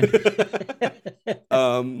go back in.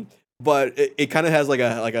 But it kind of has like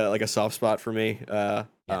a soft spot for me. I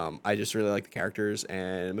just really like the characters,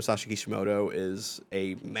 and Masashi Kishimoto is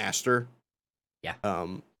a master. Yeah.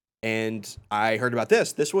 And I heard about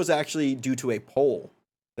this. This was actually due to a poll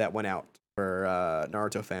that went out for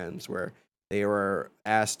Naruto fans, where they were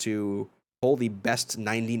asked to poll the best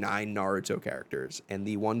 99 Naruto characters, and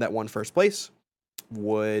the one that won first place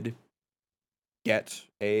would get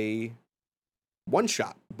a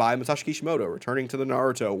one-shot by Masashi Kishimoto returning to the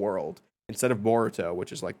Naruto world instead of Boruto,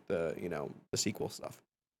 which is like the sequel stuff.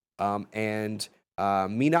 And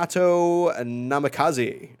Minato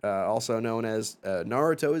Namikaze, also known as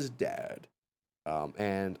Naruto's dad,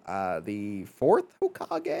 and the fourth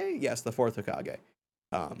Hokage, yes, the fourth Hokage,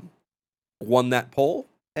 won that poll,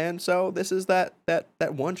 and so this is that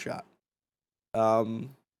one shot.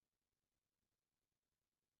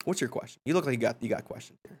 What's your question? You look like you got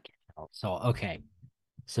questions here. So okay,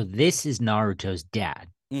 so this is Naruto's dad,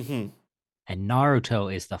 and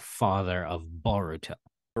Naruto is the father of Boruto.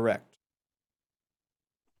 Correct.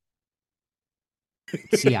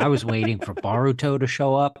 See, I was waiting for Boruto to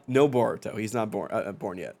show up. No Boruto. He's not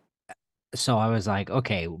born yet. So I was like,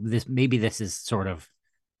 okay, this is sort of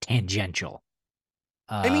tangential.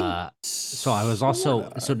 So I was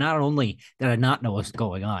also so not only did I not know what's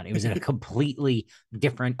going on, it was in a completely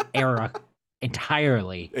different era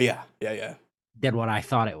entirely. Yeah. Than what I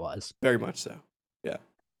thought it was. Very much so. Yeah.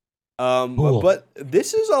 Cool. But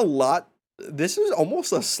this is a lot. This is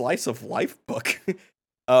almost a slice of life book.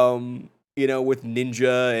 With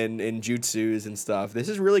ninja and jutsus and stuff. This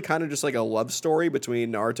is really kind of just like a love story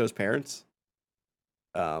between Naruto's parents.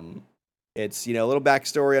 Um, it's a little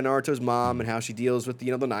backstory on Naruto's mom and how she deals with the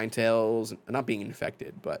Nine Tails, not being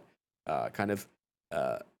infected, but kind of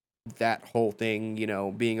uh, that whole thing,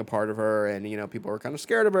 being a part of her, and people are kind of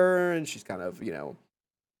scared of her, and she's kind of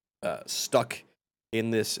stuck in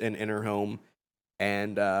this in her home,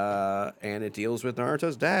 and it deals with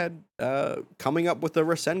Naruto's dad coming up with the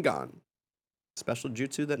Rasengan, special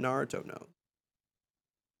jutsu that Naruto knows.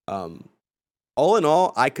 All in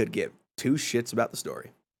all, I could give two shits about the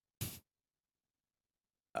story.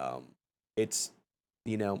 It's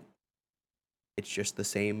it's just the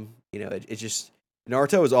same. It's just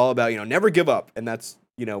Naruto is all about never give up, and that's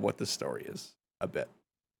what this story is a bit.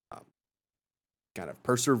 Kind of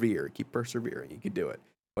persevere, keep persevering. You could do it,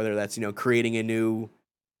 whether that's creating a new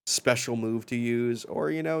special move to use,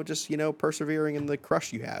 or just persevering in the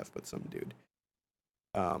crush you have with some dude.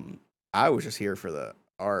 I was just here for the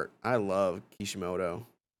art. I love Kishimoto.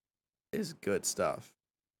 It's good stuff.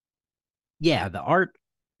 Yeah, the art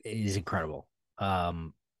is incredible.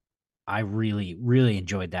 I really, really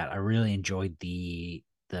enjoyed that. I really enjoyed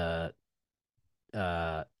uh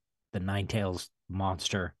the Nine Tails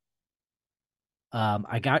monster.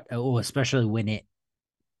 I got especially when it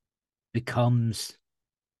becomes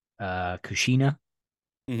Kushina.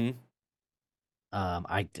 Mm-hmm.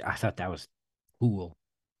 I thought that was cool.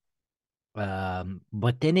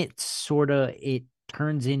 But then it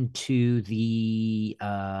turns into the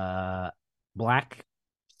black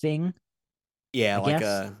thing, Yeah, I like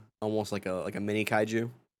guess. a almost like a mini kaiju.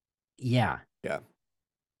 Yeah. Yeah.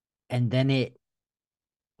 And then it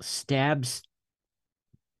stabs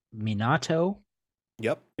Minato,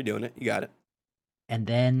 Yep, you're doing it. You got it. and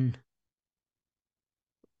then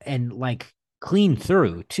and like clean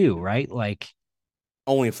through too, right? Like,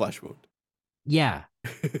 Only a flesh wound. yeah,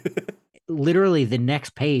 literally the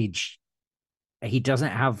next page, he doesn't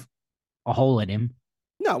have a hole in him,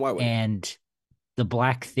 No, why would he? and the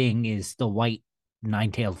black thing is the white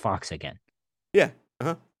nine-tailed fox again. Yeah.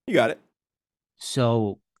 Uh-huh. You got it.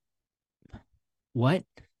 So what?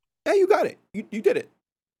 Yeah, you got it. You did it.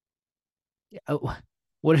 Oh,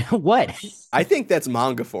 what? What? I think that's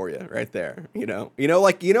manga for you right there.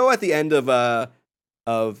 Like at the end of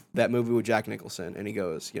that movie with Jack Nicholson, and he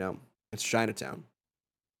goes, it's Chinatown.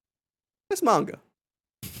 It's manga.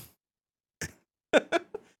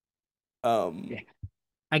 um,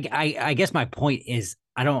 I guess my point is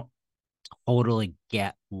I don't totally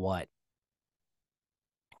get what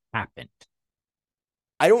happened.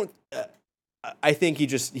 I don't. I think he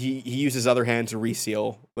used his other hand to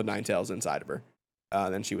reseal the Nine Tails inside of her.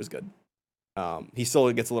 Then she was good. He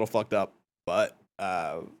still gets a little fucked up, but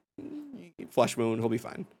flesh wound, he'll be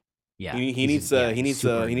fine. Yeah, He needs to super he needs to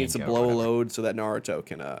ninja or blow a whatever. load so that Naruto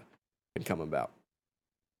can come about.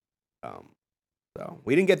 So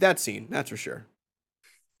we didn't get that scene, that's for sure.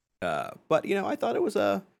 But I thought it was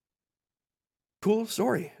a cool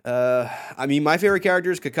story. I mean, my favorite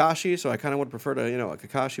character is Kakashi, so I kind of would prefer to a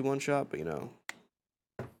Kakashi one shot, but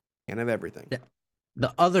can't have everything.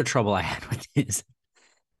 The other trouble I had with this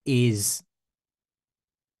is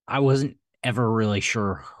I wasn't ever really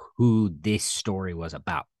sure who this story was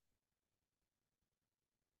about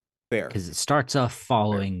Fair. because it starts off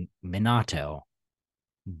following Minato,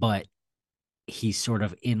 but he's sort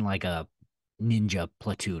of in like a ninja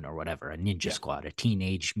platoon or whatever, a ninja squad, a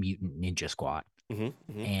teenage mutant ninja squad.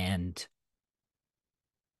 Mm-hmm. And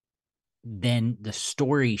then the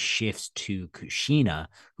story shifts to Kushina,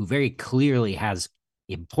 who very clearly has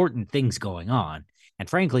important things going on and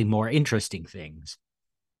frankly more interesting things.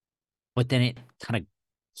 But then it kind of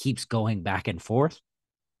keeps going back and forth.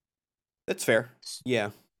 That's fair. Yeah.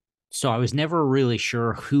 So I was never really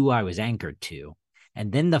sure who I was anchored to.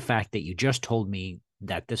 And then the fact that you just told me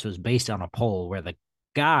that this was based on a poll where the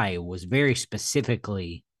guy was very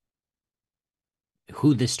specifically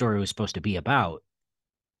who this story was supposed to be about,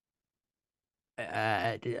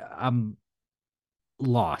 I'm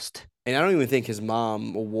lost. And I don't even think his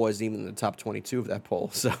mom was even in the top 22 of that poll.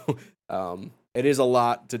 So it is a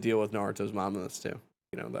lot to deal with Naruto's mom in this too.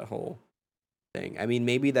 That whole thing. I mean,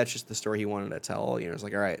 maybe that's just the story he wanted to tell. It's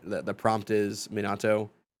like, all right, the prompt is Minato.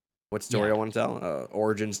 What story I want to tell?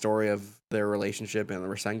 Origin story of their relationship and the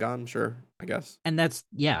Rasengan. Sure, I guess. And that's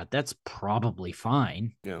probably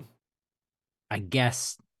fine. Yeah. I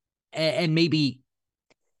guess. And maybe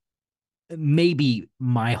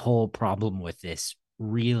my whole problem with this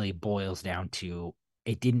really boils down to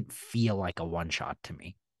it didn't feel like a one shot to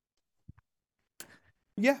me.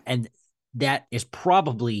 Yeah, And that is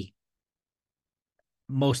probably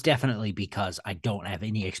most definitely because I don't have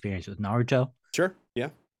any experience with Naruto, sure. Yeah.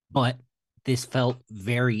 but this felt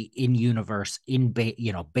very in universe,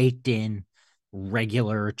 baked in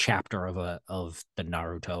regular chapter of the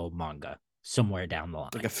Naruto manga somewhere down the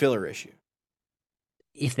Like a line. filler issue,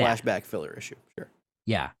 If that. flashback filler issue. Sure.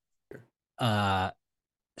 Yeah. Sure. Uh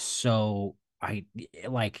so I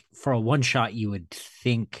like for a one shot you would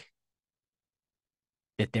think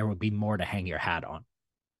that there would be more to hang your hat on,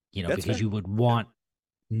 That's because fair. you would Yeah. want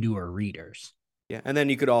newer readers. Yeah, and then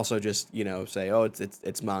you could also just say, oh,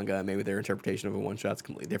 it's manga. Maybe their interpretation of a one shot's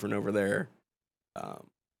completely different over there. Um,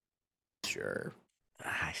 sure,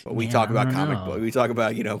 but we Man, talk I about don't comic book. know. We talk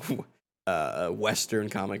about Western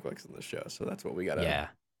comic books in the show, so that's what we gotta Yeah.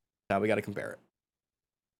 how we gotta compare it.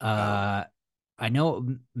 Um, Uh I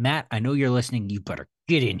know, Matt, I know you're listening. You better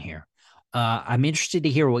get in here. I'm interested to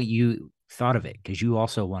hear what you thought of it because you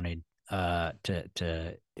also wanted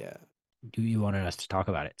to yeah, you wanted us to talk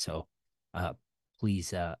about it. So uh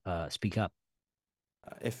please speak up.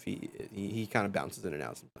 if he kind of bounces in and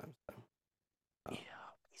out sometimes. So. Yeah.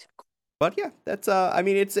 But yeah, that's I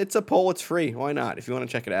mean it's a poll. It's free. Why not? If you want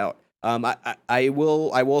to check it out. I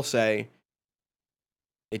will say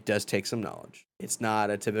it does take some knowledge. It's not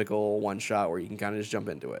a typical one shot where you can kind of just jump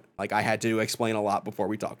into it. Like I had to explain a lot before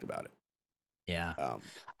we talked about it. Yeah. Um,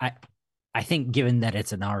 I I think given that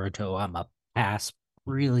it's a Naruto, I'm a pass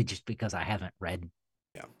really just because I haven't read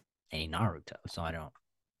yeah, any Naruto, so I don't.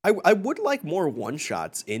 I would like more one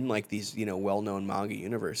shots in like these well known manga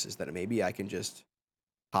universes that maybe I can just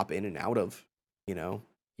hop in and out of, you know,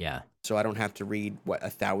 Yeah. so I don't have to read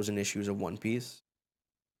 1,000 issues of One Piece.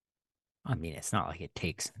 I mean, it's not like it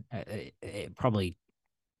takes. It probably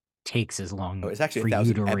takes as Oh, long it's actually a for you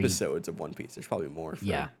thousand to read. episodes of One Piece. There's probably more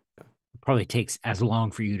Yeah, for. it probably takes as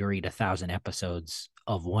long for you to read 1,000 episodes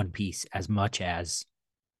of One Piece as much as,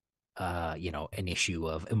 an issue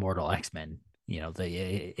of Immortal X-Men. It's the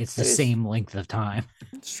It is. same length of time.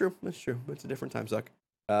 It's true. It's true. It's a different time suck.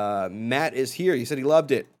 Matt is here. He said he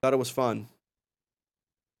loved it. Thought it was fun.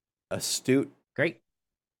 Astute. Great.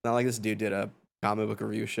 Not like this dude did a comic book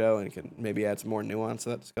review show and can maybe add some more nuance to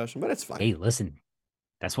that discussion, but it's fine. Hey, listen,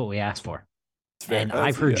 that's what we asked for, It's fair. and That's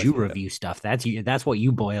I've what you heard asked you for. Yeah. review stuff. That's what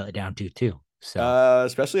you boil it down to too. So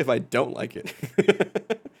Especially if I don't like it.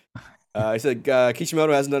 I said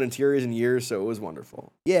Kishimoto hasn't done interiors in years, so it was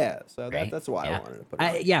wonderful. Yeah, so right, that's why I yeah, wanted to put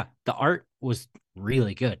it on. yeah. The art was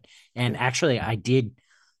really good, and Yeah. actually, I did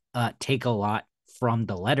take a lot from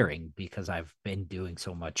the lettering because I've been doing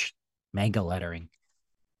so much manga lettering.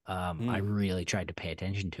 I Hmm. really tried to pay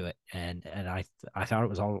attention to it, and I thought it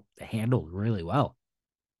was all handled really well.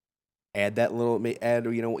 Add that little, add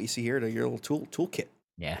what you see here to your little toolkit.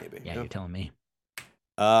 Yeah, Maybe. yeah, Yeah. you're telling me.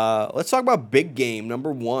 Let's talk about Big Game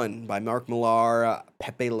 #1 by Mark Millar,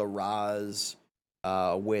 Pepe Larraz,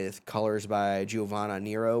 with colors by Giovanna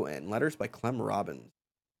Nero and letters by Clem Robbins.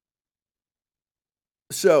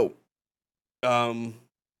 So,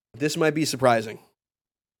 this might be surprising.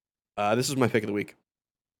 This is my pick of the week.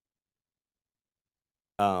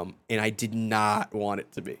 And I did not want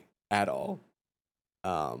it to be at all.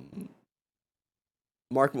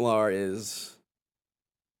 Mark Millar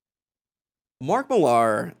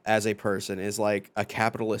as a person is like a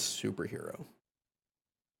capitalist superhero.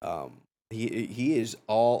 He is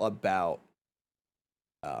all about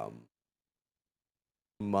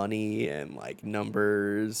money and like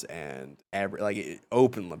numbers and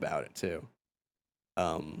open about it too.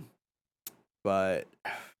 But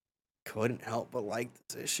couldn't help but like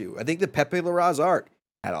this issue. I think the Pepe Larraz art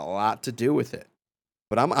had a lot to do with it.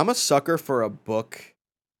 But I'm a sucker for a book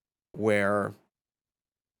where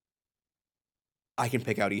I can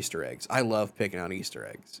pick out Easter eggs. I love picking out Easter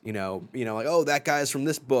eggs. Like, oh, that guy's from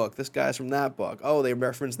this book. This guy's from that book. Oh, they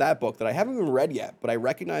reference that book that I haven't even read yet, but I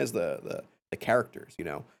recognize the characters.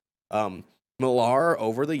 Millar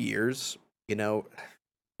over the years,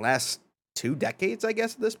 last 2 decades, I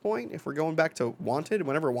guess at this point, if we're going back to Wanted,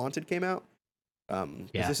 whenever Wanted came out,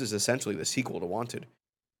 because this is essentially the sequel to Wanted,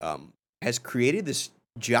 has created this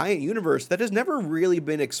giant universe that has never really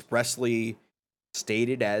been expressly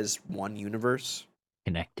stated as one universe.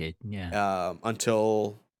 Connected, yeah.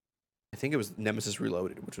 Until I think it was Nemesis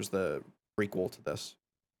Reloaded, which was the prequel to this.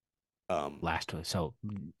 Last week, so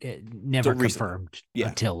it never confirmed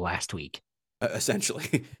until last week.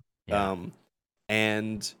 Essentially, Yeah.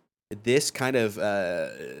 And this kind of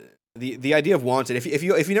the idea of Wanted. If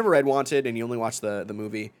you never read Wanted and you only watch the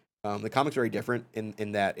movie, the comic's very different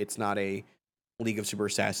in that it's not a League of Super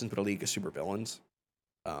Assassins, but a League of Super Villains.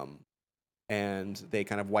 And they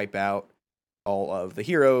kind of wipe out all of the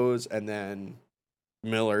heroes, and then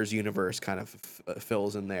Miller's universe kind of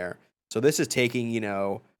fills in there. So this is taking,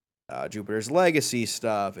 Jupiter's Legacy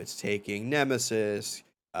stuff. It's taking Nemesis.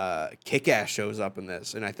 Kick-Ass shows up in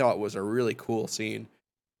this, and I thought it was a really cool scene.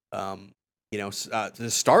 The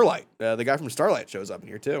Starlight, the guy from Starlight shows up in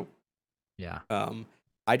here too. Yeah.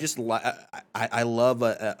 I just I love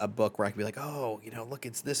a book where I can be like, oh, look,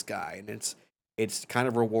 it's this guy, and it's kind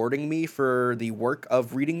of rewarding me for the work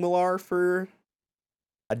of reading Millar for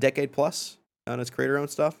a decade plus on his creator-owned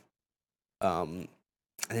stuff. And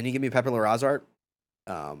then you give me Pepe Larraz art.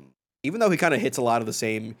 Even though he kind of hits a lot of the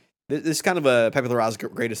same, this is kind of a Pepe Larraz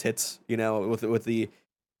greatest hits, with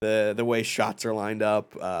the way shots are lined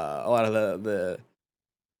up. A lot of the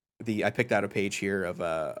I picked out a page here of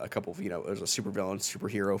a couple of, there's a supervillain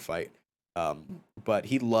superhero fight. But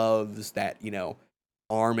he loves that,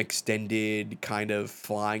 arm extended kind of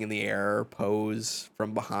flying in the air pose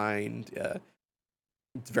from behind.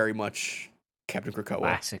 It's very much Captain Krakoa.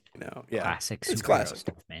 Classic. Yeah. Classic It's superhero classic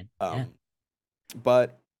stuff, man.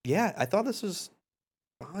 But yeah, I thought this was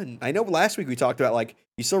fun. I know last week we talked about, like,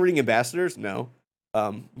 you still reading Ambassadors? No.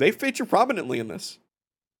 They feature prominently in this.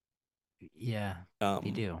 Yeah,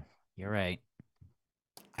 they do. You're right.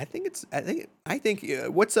 I think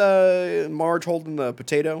what's Marge holding the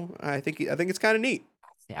potato? I think it's kind of neat.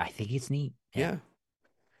 I think it's neat. Yeah.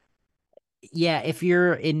 Yeah, if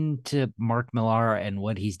you're into Mark Millar and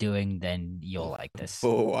what he's doing, then you'll like this.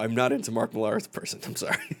 Oh, I'm not into Mark Millar as a person. I'm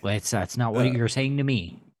sorry. Well, that's not what you're saying to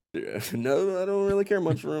me. No, I don't really care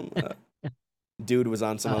much for him. Dude was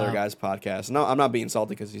on some other guy's podcast. No, I'm not being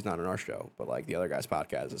salty because he's not on our show, but like the other guy's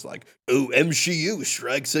podcast is like, oh, MCU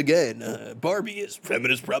strikes again. Barbie is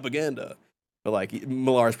feminist propaganda. But like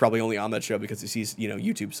Millar is probably only on that show because he sees,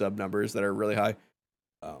 YouTube sub numbers that are really high.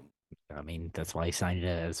 I mean, that's why he signed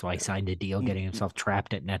a deal, getting himself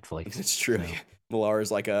trapped at Netflix. It's true. So. Millar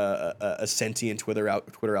is like a sentient Twitter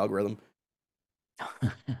algorithm.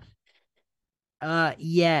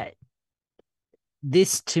 Yeah.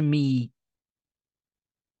 This to me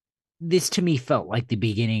felt like the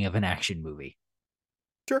beginning of an action movie.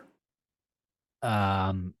 Sure.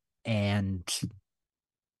 And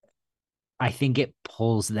I think it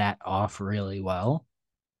pulls that off really well.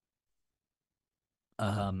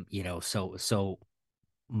 So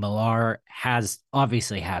Millar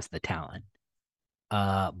obviously has the talent.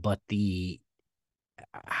 But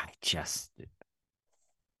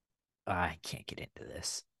I can't get into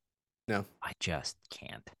this. No. I just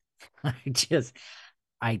can't.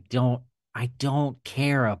 I don't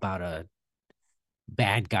care about a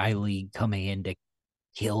bad guy league coming in to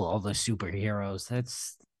kill all the superheroes.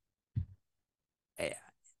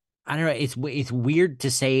 I don't know. It's weird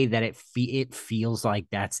to say that it feels like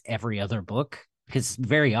that's every other book, because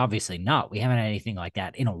very obviously not. We haven't had anything like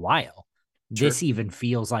that in a while. Sure. This even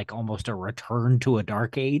feels like almost a return to a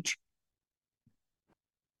dark age.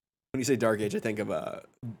 When you say dark age, I think of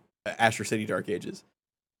Astro City Dark Ages,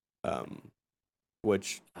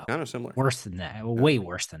 which kind of similar. Worse than that. Way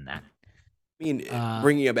worse than that. I mean,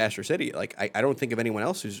 bringing up Astro City, like I don't think of anyone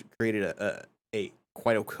else who's created a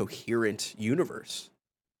quite a coherent universe.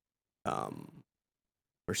 For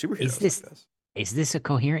superheroes. Is this a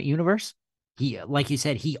coherent universe? He, like you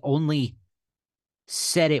said, he only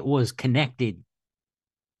said it was connected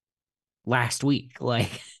last week. Like,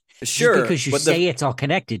 sure, just because you say it's all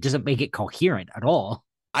connected doesn't make it coherent at all.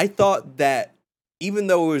 I thought that even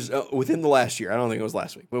though it was within the last year, I don't think it was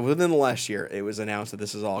last week, but within the last year, it was announced that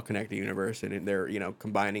this is all connected universe, and they're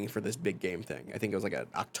combining for this big game thing. I think it was like an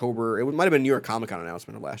October. It might have been New York Comic Con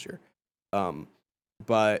announcement of last year,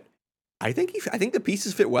 but I think the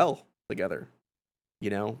pieces fit well together.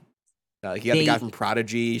 You got the guy from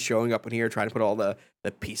Prodigy showing up in here, trying to put all the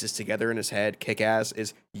pieces together in his head. Kick-Ass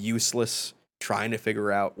is useless, trying to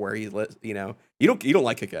figure out where he lives. You don't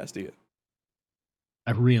like Kick-Ass, do you?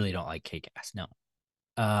 I really don't like Kick-Ass. No.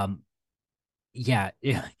 Yeah,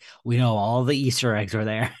 we know all the Easter eggs are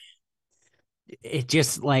there.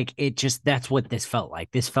 That's what this felt like.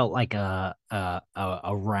 This felt like a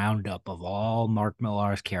roundup of all Mark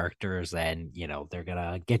Millar's characters, and they're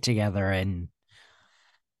gonna get together and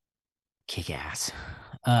kick ass.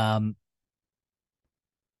 The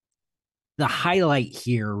highlight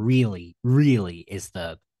here really, really is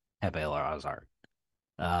the Pepe Larraz art.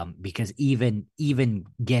 Because even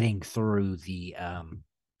getting through the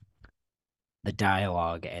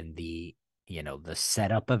dialogue and the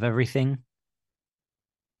setup of everything,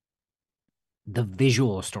 the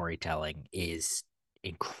visual storytelling is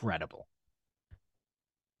incredible.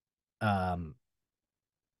 There's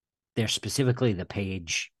specifically the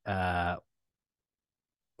page, and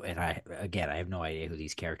I have no idea who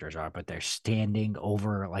these characters are, but they're standing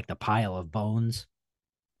over like the pile of bones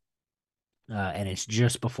and it's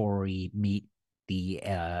just before we meet the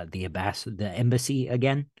embassy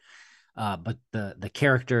again. But the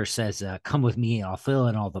character says, "Come with me, I'll fill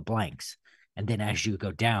in all the blanks." And then as you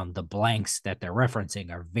go down, the blanks that they're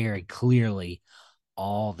referencing are very clearly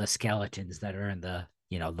all the skeletons that are in the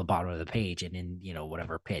the bottom of the page and in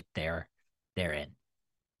whatever pit they're in.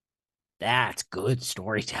 That's good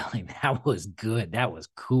storytelling. That was good. That was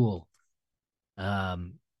cool.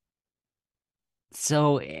 Um,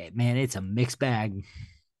 so man, it's a mixed bag.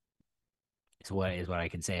 Is what I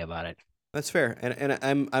can say about it. That's fair, and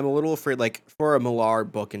I'm a little afraid. Like for a Millar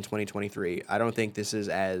book in 2023, I don't think this is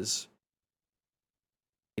as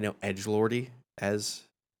edge lordy as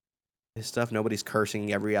his stuff. Nobody's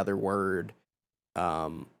cursing every other word.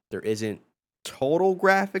 There isn't total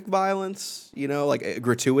graphic violence, like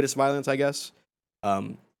gratuitous violence, I guess.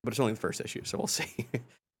 But it's only the first issue, so we'll see.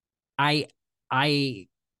 I I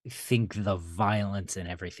think the violence and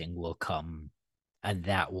everything will come, and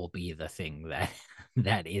that will be the thing that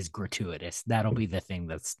that is gratuitous. That'll be the thing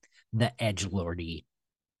that's the edge lordy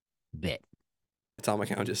bit. Tom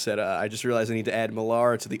McCown just said, I just realized I need to add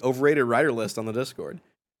Millar to the overrated writer list on the Discord.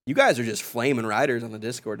 You guys are just flaming writers on the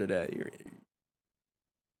Discord today.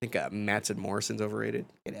 I think Matt said Morrison's overrated.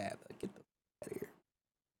 Get the out of here.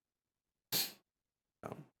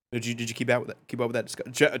 Did you keep up with that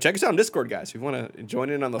discussion? Check us out on Discord, guys. If you want to join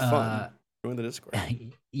in on the fun, join the Discord.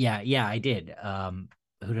 Yeah, I did.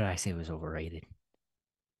 Who did I say was overrated?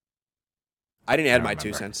 I didn't add my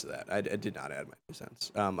 2 cents to that. I did not add my 2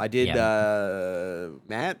 cents. I did. Yeah.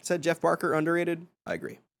 Matt said Jeff Parker underrated. I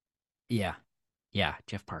agree. Yeah,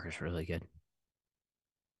 Jeff Parker's really good.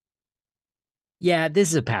 Yeah, this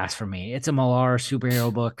is a pass for me. It's a Millar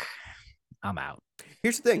superhero book. I'm out.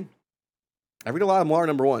 Here's the thing. I read a lot of Millar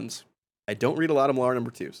number 1s. I don't read a lot of Millar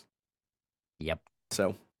number 2s. Yep.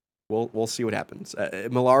 So we'll see what happens.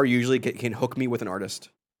 Millar usually can hook me with an artist.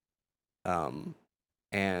 And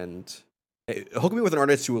hook me with an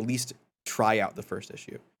artist to at least try out the first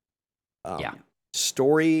issue. Yeah.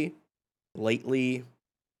 Story lately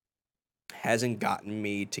hasn't gotten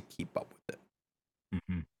me to keep up with it.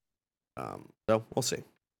 Mm-hmm. So we'll see.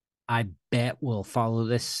 I bet we'll follow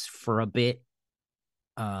this for a bit.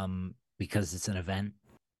 Because it's an event.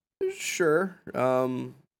 Sure.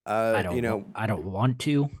 I don't want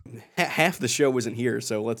to. Half the show isn't here,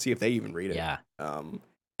 so let's see if they even read it. Yeah.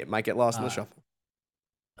 It might get lost in the shuffle.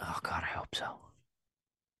 Oh God, I hope so.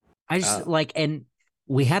 I just and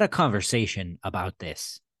we had a conversation about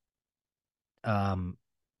this. About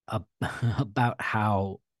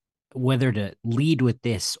how whether to lead with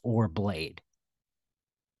this or Blade.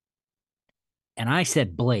 And I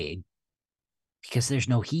said Blade because there's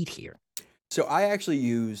no heat here. So I actually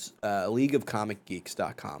use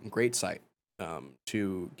leagueofcomicgeeks.com. Great site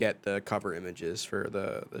to get the cover images for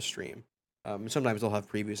the stream. Sometimes they'll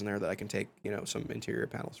have previews in there that I can take, some interior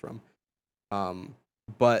panels from.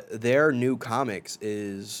 But their new comics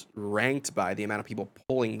is ranked by the amount of people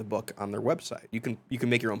pulling the book on their website. You can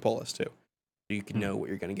make your own pull list too, so you can know what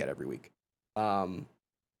you're going to get every week.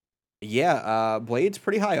 Blade's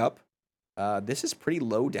pretty high up. This is pretty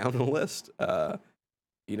low down the list.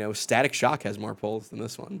 Static Shock has more pulls than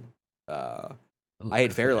this one. I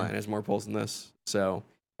Hate Fairyland has more pulls than this. So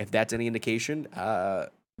if that's any indication,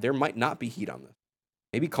 there might not be heat on this.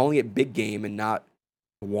 Maybe calling it Big Game and not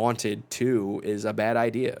Wanted 2 is a bad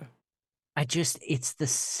idea. It's the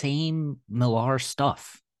same Millar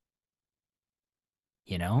stuff.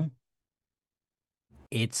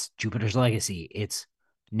 It's Jupiter's Legacy. It's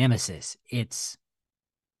Nemesis. It's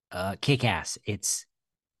Kick-Ass. It's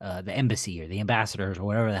the Embassy or the Ambassadors or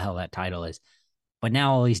whatever the hell that title is. But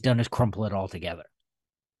now all he's done is crumple it all together.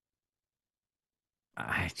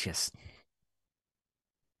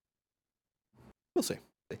 We'll see.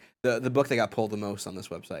 The book that got pulled the most on this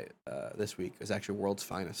website this week is actually World's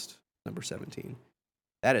Finest, number 17.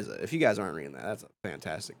 That is, if you guys aren't reading that, that's a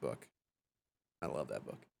fantastic book. I love that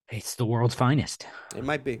book. It's the world's finest. It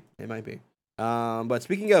might be. But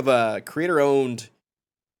speaking of creator-owned,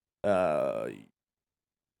 not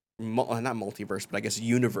multiverse, but I guess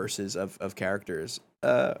universes of characters.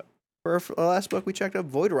 For our last book, we checked out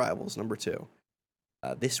Void Rivals, number 2.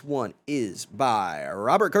 This one is by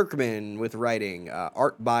Robert Kirkman with writing,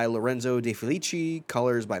 art by Lorenzo De Felici,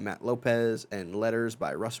 colors by Matt Lopez, and letters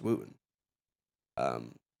by Russ Wooten.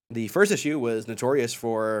 The first issue was notorious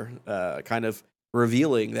for kind of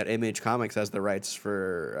revealing that Image Comics has the rights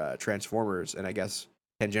for Transformers, and I guess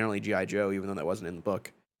tangentially G.I. Joe, even though that wasn't in the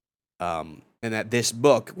book. And that this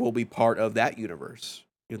book will be part of that universe,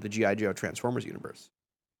 the G.I. Joe Transformers universe.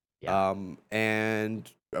 Yeah.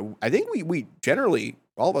 And I think we generally,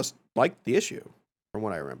 all of us, liked the issue, from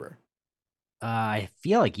what I remember. I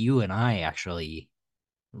feel like you and I actually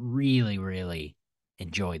really, really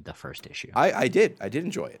enjoyed the first issue. I did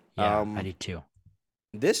enjoy it. Yeah, I did too.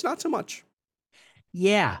 This not so much.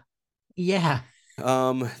 Yeah, yeah,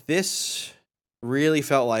 This really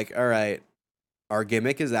felt like, all right, our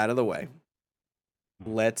gimmick is out of the way.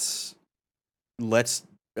 Let's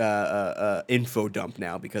info dump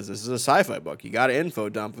now because this is a sci-fi book. You got to info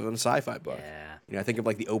dump in a sci-fi book. yeah. I think of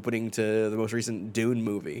like the opening to the most recent Dune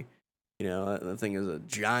movie. The thing is a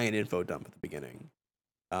giant info dump at the beginning.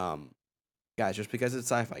 Guys, just because it's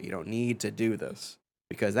sci-fi, you don't need to do this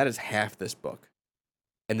because that is half this book,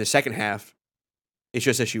 and the second half, it's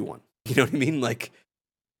just issue 1. You know what I mean? Like,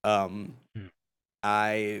 Hmm.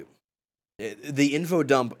 the info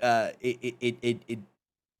dump, it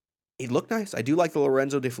looked nice. I do like the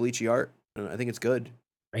Lorenzo De Felici art. I think it's good.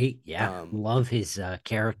 Right. Yeah. Um, Love his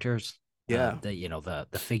characters. yeah, The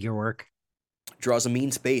figure work. draws a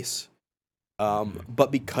mean space.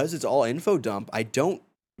 But because it's all info dump, I don't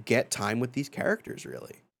get time with these characters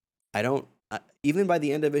really. I don't. Even by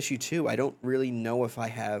the end of issue 2, I don't really know if I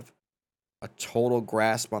have a total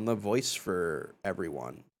grasp on the voice for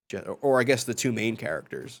everyone, or I guess the two main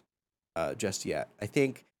characters, just yet. I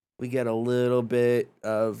think we get a little bit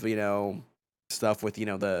of stuff with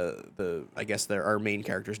the I guess our main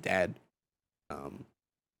character's dad,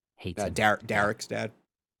 Hates him. Derek's dad,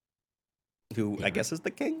 who Yeah. I guess is the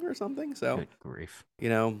king or something. So Good grief.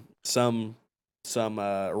 some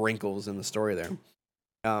wrinkles in the story there.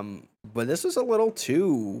 But this was a little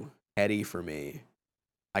too heady for me.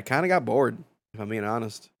 I kind of got bored, if I'm being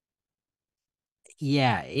honest.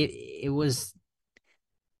 Yeah. It was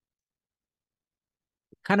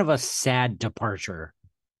kind of a sad departure.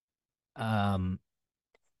 Um,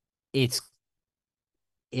 it's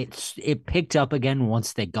it picked up again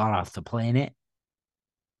once they got off the planet.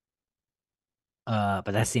 But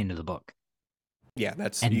that's the end of the book. Yeah,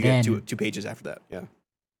 And you get then two pages after that. Yeah.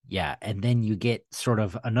 yeah, and then you get sort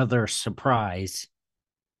of another surprise,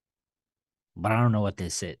 but I don't know what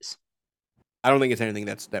this is. I don't think it's anything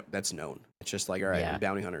that's known. It's just like, all right, Yeah.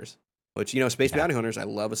 bounty hunters. Which space Yeah. bounty hunters. I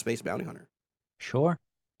love a space bounty hunter. Sure.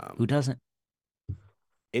 Who doesn't?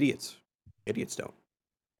 Idiots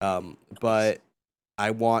don't. But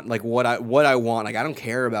I want like what I want. Like I don't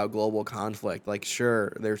care about global conflict. Like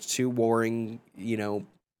sure, there's two warring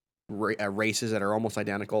races that are almost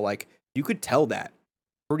identical. Like you could tell that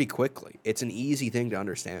pretty quickly. It's an easy thing to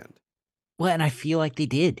understand. Well, and I feel like they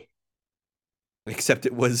did. Except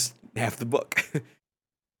it was half the book.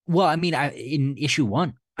 Well, I mean, in issue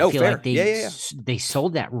 1, I Oh, feel fair. like they Yeah. they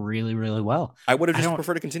sold that really, really well. I would have I just don't-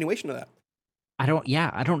 preferred a continuation of that. I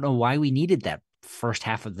don't know why we needed that first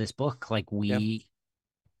half of this book. Like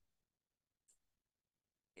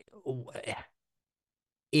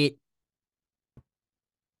it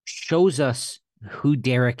shows us who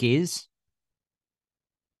Derek is,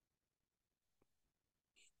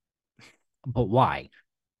 but why?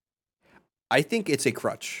 I think it's a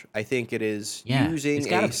crutch. I think it is Yeah, using it's a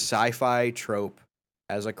gotta be. sci-fi trope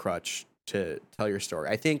as a crutch to tell your story.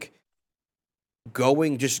 I think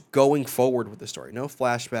just going forward with the story, no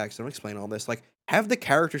flashbacks, don't explain all this. Like have the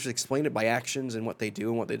characters explain it by actions and what they do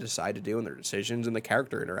and what they decide to do and their decisions and the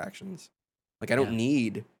character interactions. Like I don't Yeah.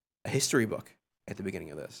 need a history book at the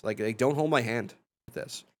beginning of this. Like don't hold my hand with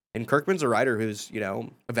this. And Kirkman's a writer who's a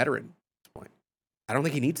veteran at this point. I don't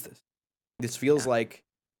think he needs this. This feels like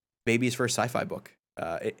baby's first sci-fi book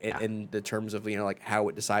in the terms of like how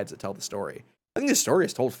it decides to tell the story. I think the story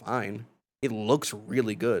is told fine. It looks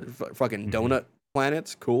really good. Fucking donut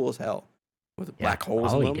planets, cool as hell, with black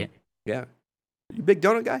holes in them. Yeah, you big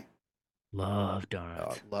donut guy? Love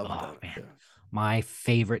donuts. Love donuts. Man. Yeah. My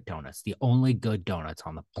favorite donuts, the only good donuts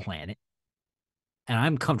on the planet. And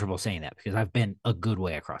I'm comfortable saying that because I've been a good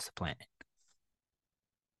way across the planet,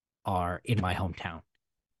 are in my hometown.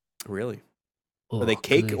 Really? Are they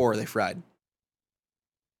cake or are they fried?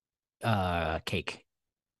 Cake.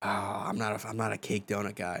 Oh, I'm not a cake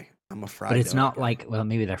donut guy. I'm a fried. But it's donut not guy. like, well,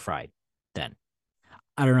 maybe they're fried then.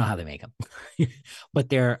 I don't know how they make them. But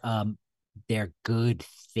they're good,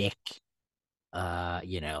 thick,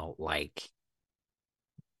 like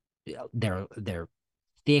they're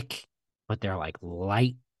thick, but they're like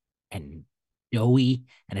light and doughy,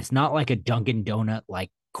 and it's not like a Dunkin' Donut like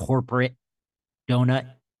corporate donut.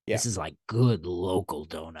 Yeah. This is like good local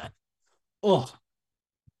donut. Oh,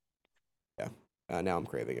 yeah. Now I'm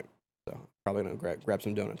craving it, so probably gonna grab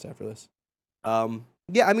some donuts after this.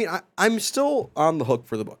 Yeah. I mean, I'm still on the hook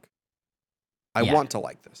for the book. I want to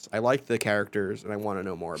like this. I like the characters, and I want to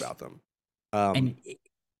know more about them. And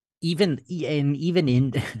even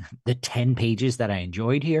in the 10 pages that I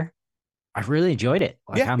enjoyed here, I really enjoyed it.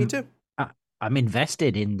 Like me too. I'm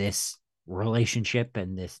invested in this relationship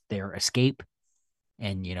and their escape,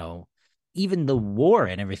 and even the war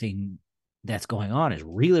and everything that's going on is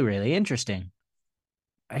really, really interesting.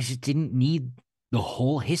 I just didn't need the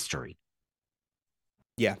whole history.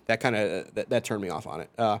 Yeah, that kind of that turned me off on it.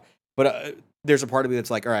 But there's a part of me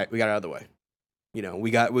that's like, all right, we got it out of the way.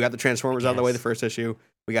 We got the Transformers out of the way the first issue.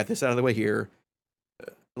 We got this out of the way here.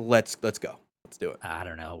 Let's go. Let's do it. I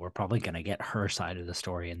don't know. We're probably gonna get her side of the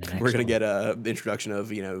story in the next. We're gonna one. get a introduction of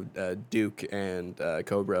Duke and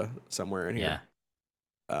Cobra somewhere in here.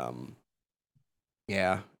 Yeah.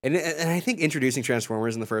 Yeah, and I think introducing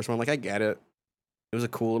Transformers in the first one, like I get it. It was a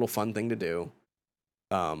cool little fun thing to do.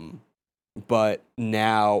 But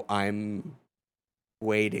now I'm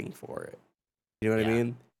waiting for it. You know what I Yeah.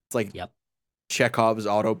 mean? It's like Yep. Chekhov's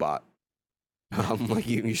Autobot. Like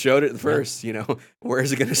you showed it first, where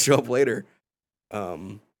is it going to show up later?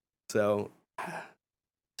 So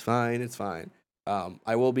it's fine. It's fine.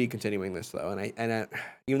 I will be continuing this though, and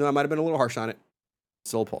even though I might have been a little harsh on it,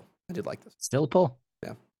 still a pull. I did like this. Still a pull.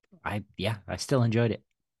 Yeah. I still enjoyed it.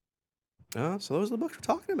 So those are the books we're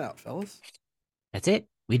talking about, fellas. That's it.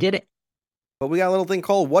 We did it. But we got a little thing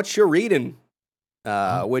called What You're Reading,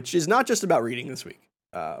 which is not just about reading this week,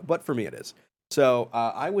 but for me it is. So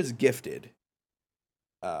I was gifted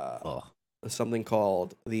something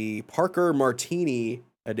called the Parker Martini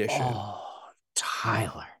edition. Oh,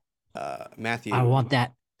 Tyler. Matthew. I want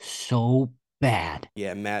that so bad.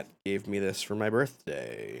 Yeah, Matt gave me this for my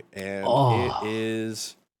birthday, and it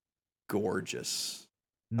is gorgeous.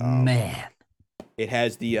 Man. It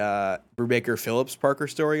has the Brubaker Phillips Parker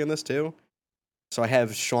story in this too. So I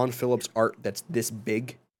have Sean Phillips art that's this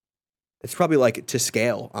big. It's probably like to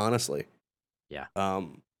scale, honestly. Yeah.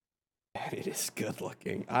 And it is good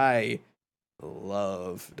looking. I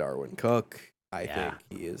love Darwin Cook. I think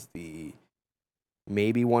he is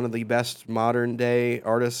maybe one of the best modern day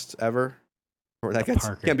artists ever. Or that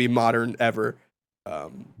can be modern ever.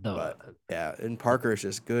 But yeah, and Parker is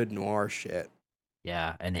just good noir shit.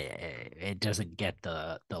 Yeah, and it doesn't get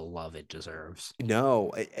the love it deserves.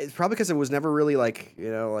 No, it's probably because it was never really like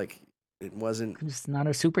it wasn't. It's not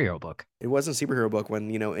a superhero book. It wasn't a superhero book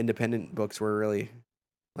when independent books were really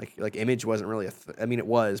like Image wasn't really I mean, it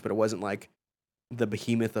was, but it wasn't like the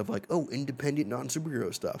behemoth of like independent non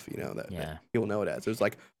superhero stuff. That people know it as. It was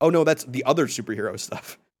like, oh no, that's the other superhero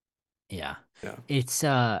stuff. Yeah. It's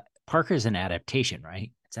Parker's an adaptation,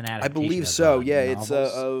 right? It's an adaptation. I believe so. Yeah, it's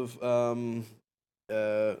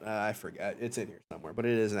I forget. It's in here somewhere, but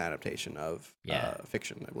it is an adaptation of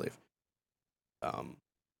fiction, I believe.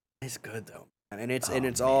 It's good though, and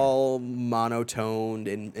it's all monotoned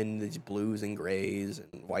in these blues and grays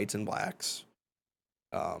and whites and blacks.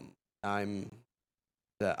 I'm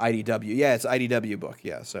the IDW. Yeah, it's IDW book.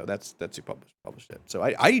 Yeah, so that's who published it. So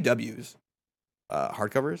IDW's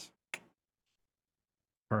hardcovers.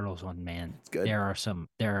 Turtles one, man. It's good. There's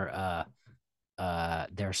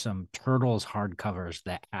some Turtles hardcovers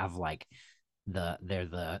that have like they're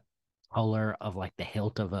the color of like the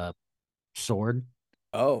hilt of a sword.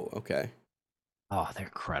 Oh, okay. Oh, they're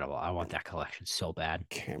incredible. I want that collection so bad.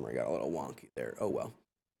 Camera got a little wonky there. Oh well.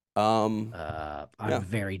 I'm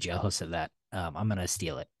very jealous of that. I'm gonna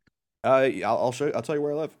steal it. I'll show you. I'll tell you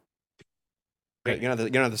where I live. Great. You're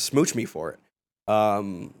gonna have to smooch me for it.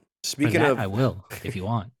 Speaking of, I will if you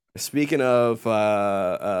want. Speaking of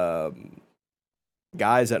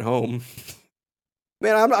guys at home,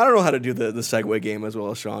 man, I don't know how to do the segue game as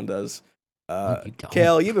well as Sean does.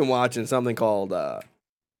 Kale, you've been watching something called I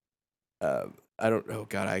don't. Oh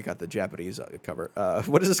God, I got the Japanese cover.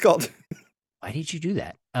 What is this called? Why did you do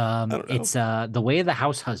that? I don't know. It's The Way of the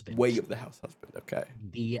House Husband. Way of the House Husband. Okay.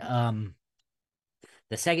 The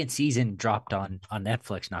second season dropped on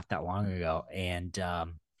Netflix not that long ago, and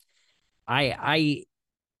I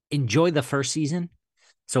enjoyed the first season.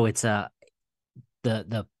 So it's the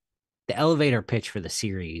elevator pitch for the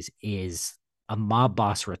series is a mob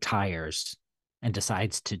boss retires and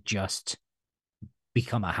decides to just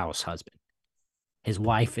become a house husband. His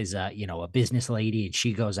wife is a business lady, and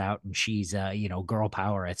she goes out and she's girl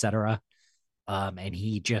power, etc. And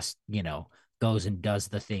he just goes and does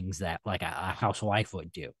the things that like a housewife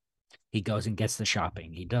would do. He goes and gets the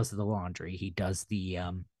shopping. He does the laundry. He does the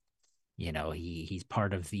he's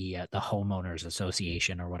part of the homeowners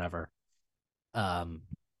association or whatever. But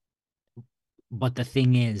the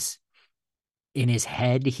thing is, in his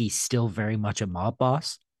head, he's still very much a mob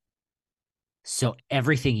boss. So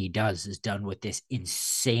everything he does is done with this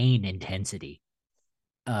insane intensity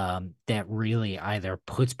that really either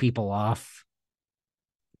puts people off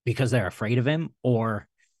because they're afraid of him, or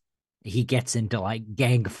he gets into like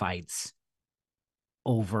gang fights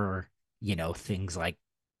over things like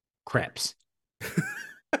crepes.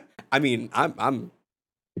 I mean,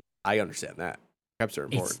 I understand that. Crepes are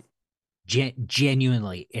It's important.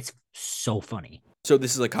 genuinely, it's so funny. So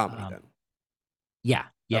this is a comedy Um, then. yeah,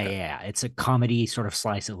 yeah, yeah, Okay. yeah. It's a comedy sort of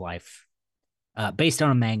slice of life, based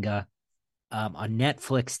on a manga. On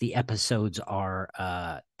Netflix, the episodes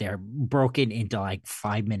are they're broken into like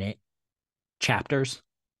 5 minute chapters.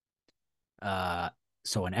 Uh,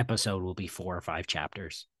 so an episode will be 4 or 5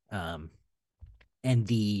 chapters. And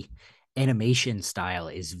the animation style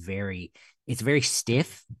is it's very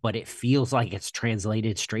stiff, but it feels like it's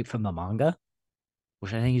translated straight from the manga,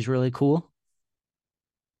 which I think is really cool.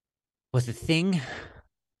 But the thing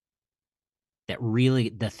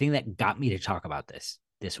that got me to talk about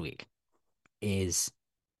this week is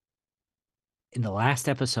in the last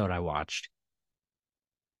episode I watched,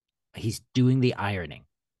 he's doing the ironing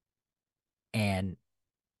and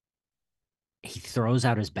he throws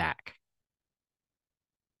out his back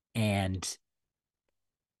and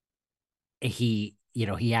he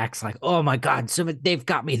acts like, oh my God, they've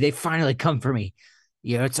got me. They finally come for me.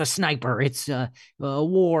 It's a sniper. It's a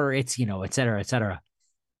war. It's, et cetera, et cetera.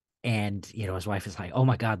 And, his wife is like, oh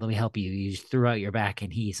my God, let me help you. You just threw out your back.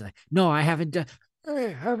 And he's like, no, I haven't done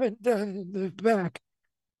the back.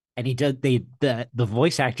 And he does the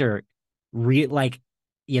voice actor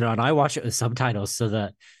and I watch it with subtitles. So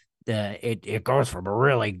it goes from a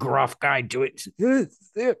really gruff guy to it's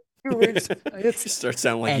Just starts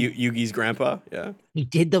sounding like and Yugi's grandpa. Yeah. he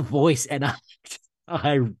did the voice and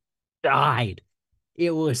I died.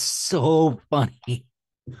 It was so funny.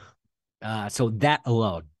 So that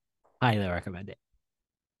alone, highly recommend it.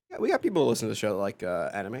 Yeah, we got people who listen to the show that like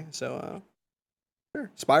anime. So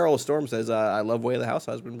sure. Spiral of Storm says, I love Way of the House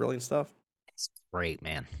Husband. Brilliant stuff. It's great,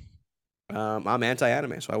 man. I'm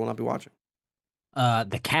anti-anime, so I will not be watching.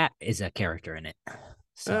 The cat is a character in it.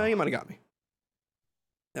 So You might have got me.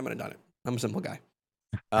 I might have done it. I'm a simple guy.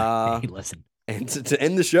 Uh, hey, listen. and to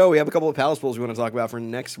end the show, we have a couple of Palace Pulls we want to talk about for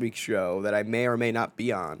next week's show that I may or may not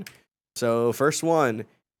be on. So first one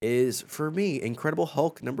is, for me, Incredible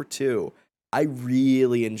Hulk #2. I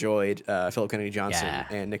really enjoyed Philip Kennedy Johnson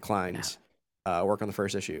and Nick Klein's work on the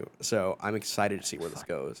first issue. So I'm excited to see where this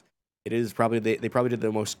goes. It is probably they probably did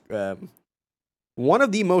the most one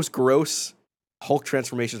of the most gross Hulk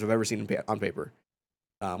transformations I've ever seen on paper,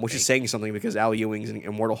 which is saying something because Al Ewing's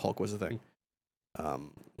Immortal Hulk was a thing.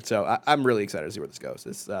 So I'm really excited to see where this goes.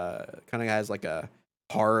 This kind of has like a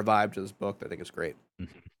horror vibe to this book that I think is great.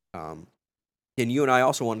 Mm-hmm. And you and I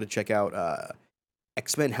also wanted to check out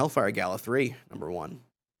X-Men Hellfire Gala 3, #1.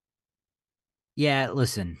 Yeah,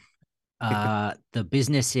 listen. The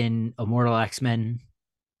business in Immortal X-Men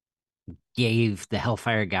gave the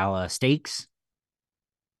Hellfire Gala stakes.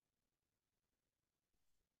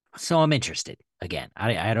 So I'm interested. Again,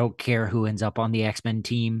 I don't care who ends up on the X-Men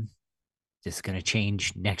team. It's going to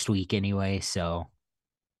change next week anyway. So,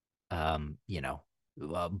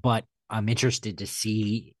 but I'm interested to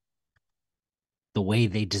see the way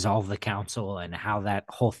they dissolve the council and how that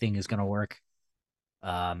whole thing is going to work.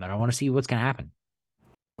 And I want to see what's going to happen.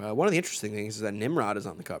 One of the interesting things is that Nimrod is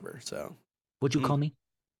on the cover. So, what'd you call me?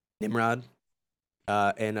 Nimrod.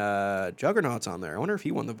 And Juggernaut's on there. I wonder if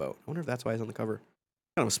he won the vote. I wonder if that's why he's on the cover.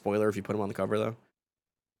 Kind of a spoiler if you put him on the cover, though.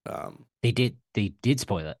 They did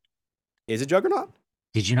spoil it. Is it Juggernaut?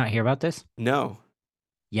 Did you not hear about this? No.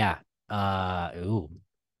 Yeah. Yeah.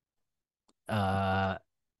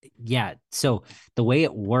 So the way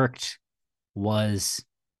it worked was.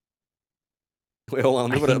 Wait, hold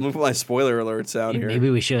on. Let me put my spoiler alert sound here. Maybe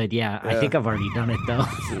we should. Yeah. I think I've already done it, though.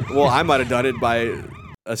 Well, I might have done it by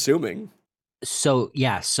assuming. So,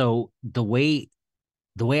 yeah. So the way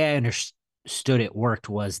I understood it worked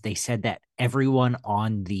was they said that everyone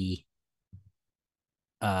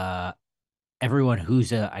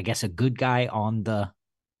who's I guess a good guy on the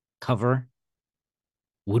cover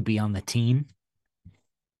would be on the team,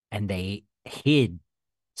 and they hid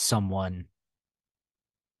someone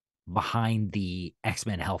behind the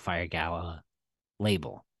X-Men Hellfire Gala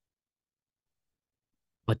label.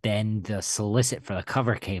 But then the solicit for the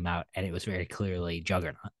cover came out, and it was very clearly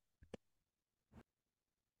Juggernaut.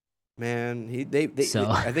 Man,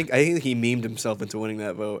 I think he memed himself into winning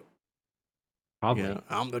that vote. Probably. Yeah,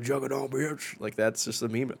 I'm the Juggernaut, bitch. Like, that's just a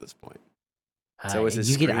meme at this point. So is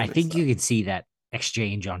his I think you could see that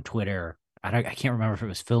exchange on Twitter. I can't remember if it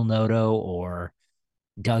was Phil Noto or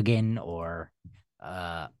Duggan or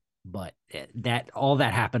but all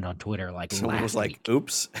that happened on Twitter like someone was like, week.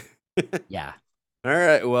 Oops. Yeah. All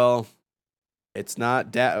right, well, it's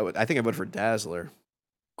not I think I voted for Dazzler.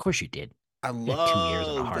 Of course you did. I love 2 years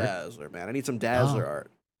in a heart. Dazzler, man. I need some Dazzler art.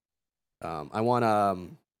 I want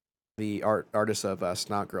the artist of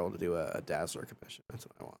Snot Girl to do a Dazzler commission. That's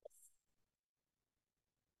what I want.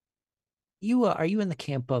 You are you in the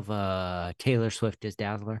camp of Taylor Swift as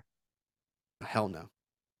Dazzler? Hell no.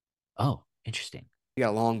 Oh, interesting. She got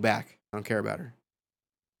a long back. I don't care about her.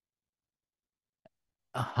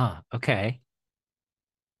 Okay.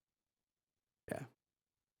 Yeah.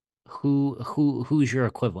 Who's your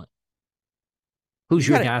equivalent? Who's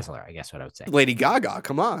You your gotta- Dazzler? I guess what I would say. Lady Gaga,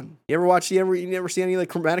 come on. You never see any of the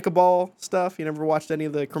Chromatica Ball stuff? You never watched any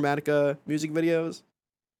of the Chromatica music videos?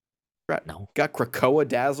 No, Got Krakoa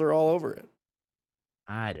Dazzler all over it.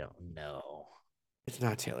 I don't know. It's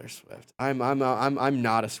not Taylor Swift. I'm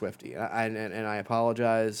not a Swiftie, and I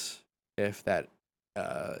apologize if that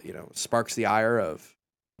sparks the ire of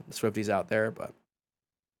the Swifties out there, but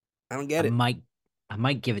I don't get it. I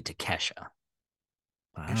might give it to Kesha.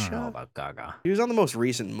 But I don't know Kesha? about Gaga. He was on the most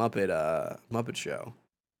recent Muppet show.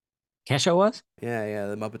 Kesha was? Yeah,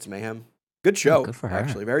 the Muppets Mayhem. Good show. good for her.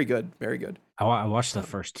 Actually, very good, very good. I watched the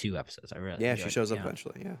first 2 episodes. I really Yeah, she enjoyed shows it, up yeah.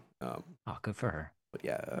 eventually. Yeah. Oh, good for her. But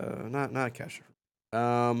yeah, not Kesha.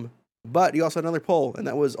 But you also had another poll, and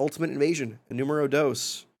that was Ultimate Invasion, a numero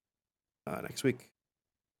dos, next week.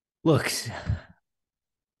 Look,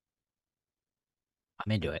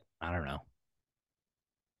 I'm into it. I don't know.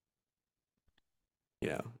 You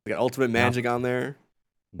know, we got Ultimate Magic on there.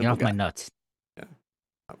 Get off my nuts. Yeah.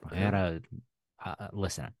 I gotta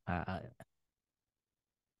listen.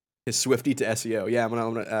 His Swifty to SEO. Yeah, I'm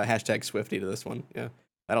gonna hashtag Swifty to this one. Yeah,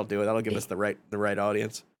 that'll do it. That'll give us the right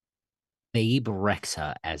audience. Babe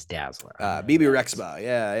Rexa as Dazzler. BB Rexba.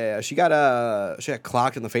 Yeah. She got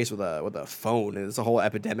clocked in the face with a phone, and it's a whole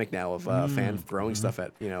epidemic now of fans throwing stuff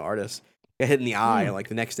at artists. Got hit in the eye, and like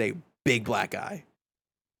the next day, big black eye.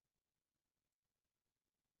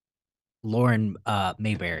 Lauren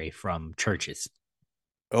Mayberry from Churches.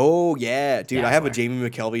 Oh yeah, dude! Dazzler. I have a Jamie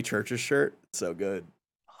McKelvey Churches shirt. It's so good.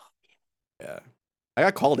 Yeah, I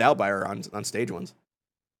got called out by her on stage once.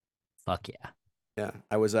 Fuck yeah. Yeah,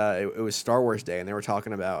 I was. It was Star Wars Day, and they were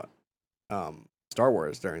talking about Star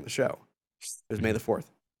Wars during the show. It was May the 4th,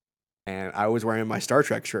 and I was wearing my Star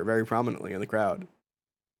Trek shirt very prominently in the crowd,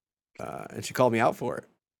 and she called me out for it.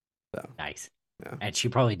 So Nice. yeah, And she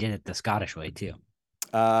probably did it the Scottish way too.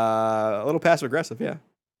 a little passive aggressive, yeah.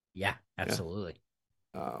 Yeah, absolutely.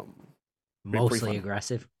 Pretty Mostly funny.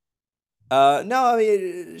 aggressive. No, I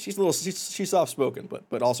mean she's soft spoken,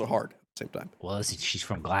 but also hard at the same time. Well, she's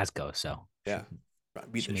from Glasgow, so Yeah,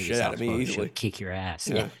 beat she the may be shit out of me soft-spoken. She'll easily. kick your ass.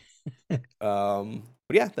 Yeah. Yeah.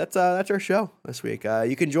 But yeah, that's our show this week.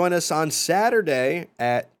 You can join us on Saturday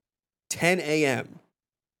at 10 a.m.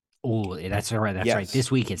 Oh, that's right. That's right. Yes.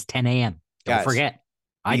 This week it's 10 a.m. Don't Guys, forget.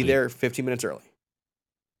 Be there 15 minutes early.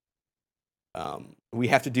 We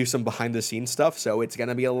have to do some behind the scenes stuff, so it's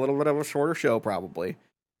gonna be a little bit of a shorter show probably.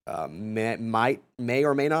 May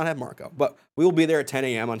or may not have Marco, but we will be there at 10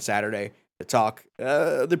 a.m. on Saturday to talk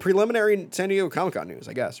the preliminary San Diego Comic-Con news,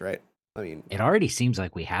 I guess, right? I mean, It already seems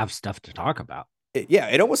like we have stuff to talk about.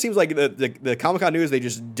 it almost seems like the Comic-Con news, they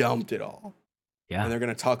just dumped it all. Yeah. And they're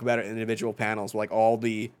going to talk about it in individual panels. Like all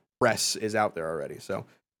the press is out there already. So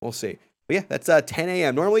we'll see. But yeah, that's 10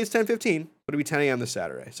 a.m. Normally it's 10:15, but it'll be 10 a.m. this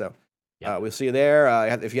Saturday. So we'll see you there.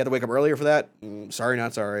 If you had to wake up earlier for that, sorry,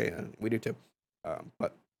 not sorry. We do too.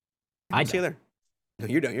 But I see you there. No,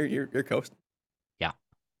 you're done. You're coasting. Yeah.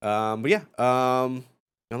 But yeah.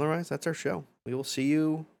 Otherwise, that's our show. We will see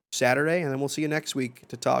you Saturday, and then we'll see you next week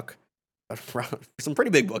to talk about some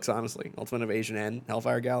pretty big books, honestly. Ultimate Invasion and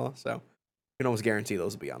Hellfire Gala. So you can almost guarantee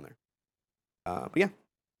those will be on there. But yeah.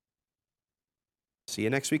 See you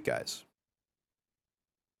next week, guys.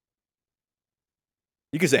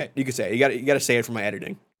 You can say it. You got to say it for my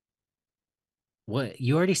editing. What?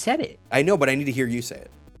 You already said it. I know, but I need to hear you say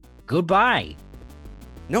it. Goodbye.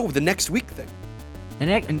 No, the next week thing.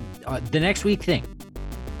 The next week thing.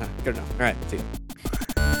 Good enough. All right. See you.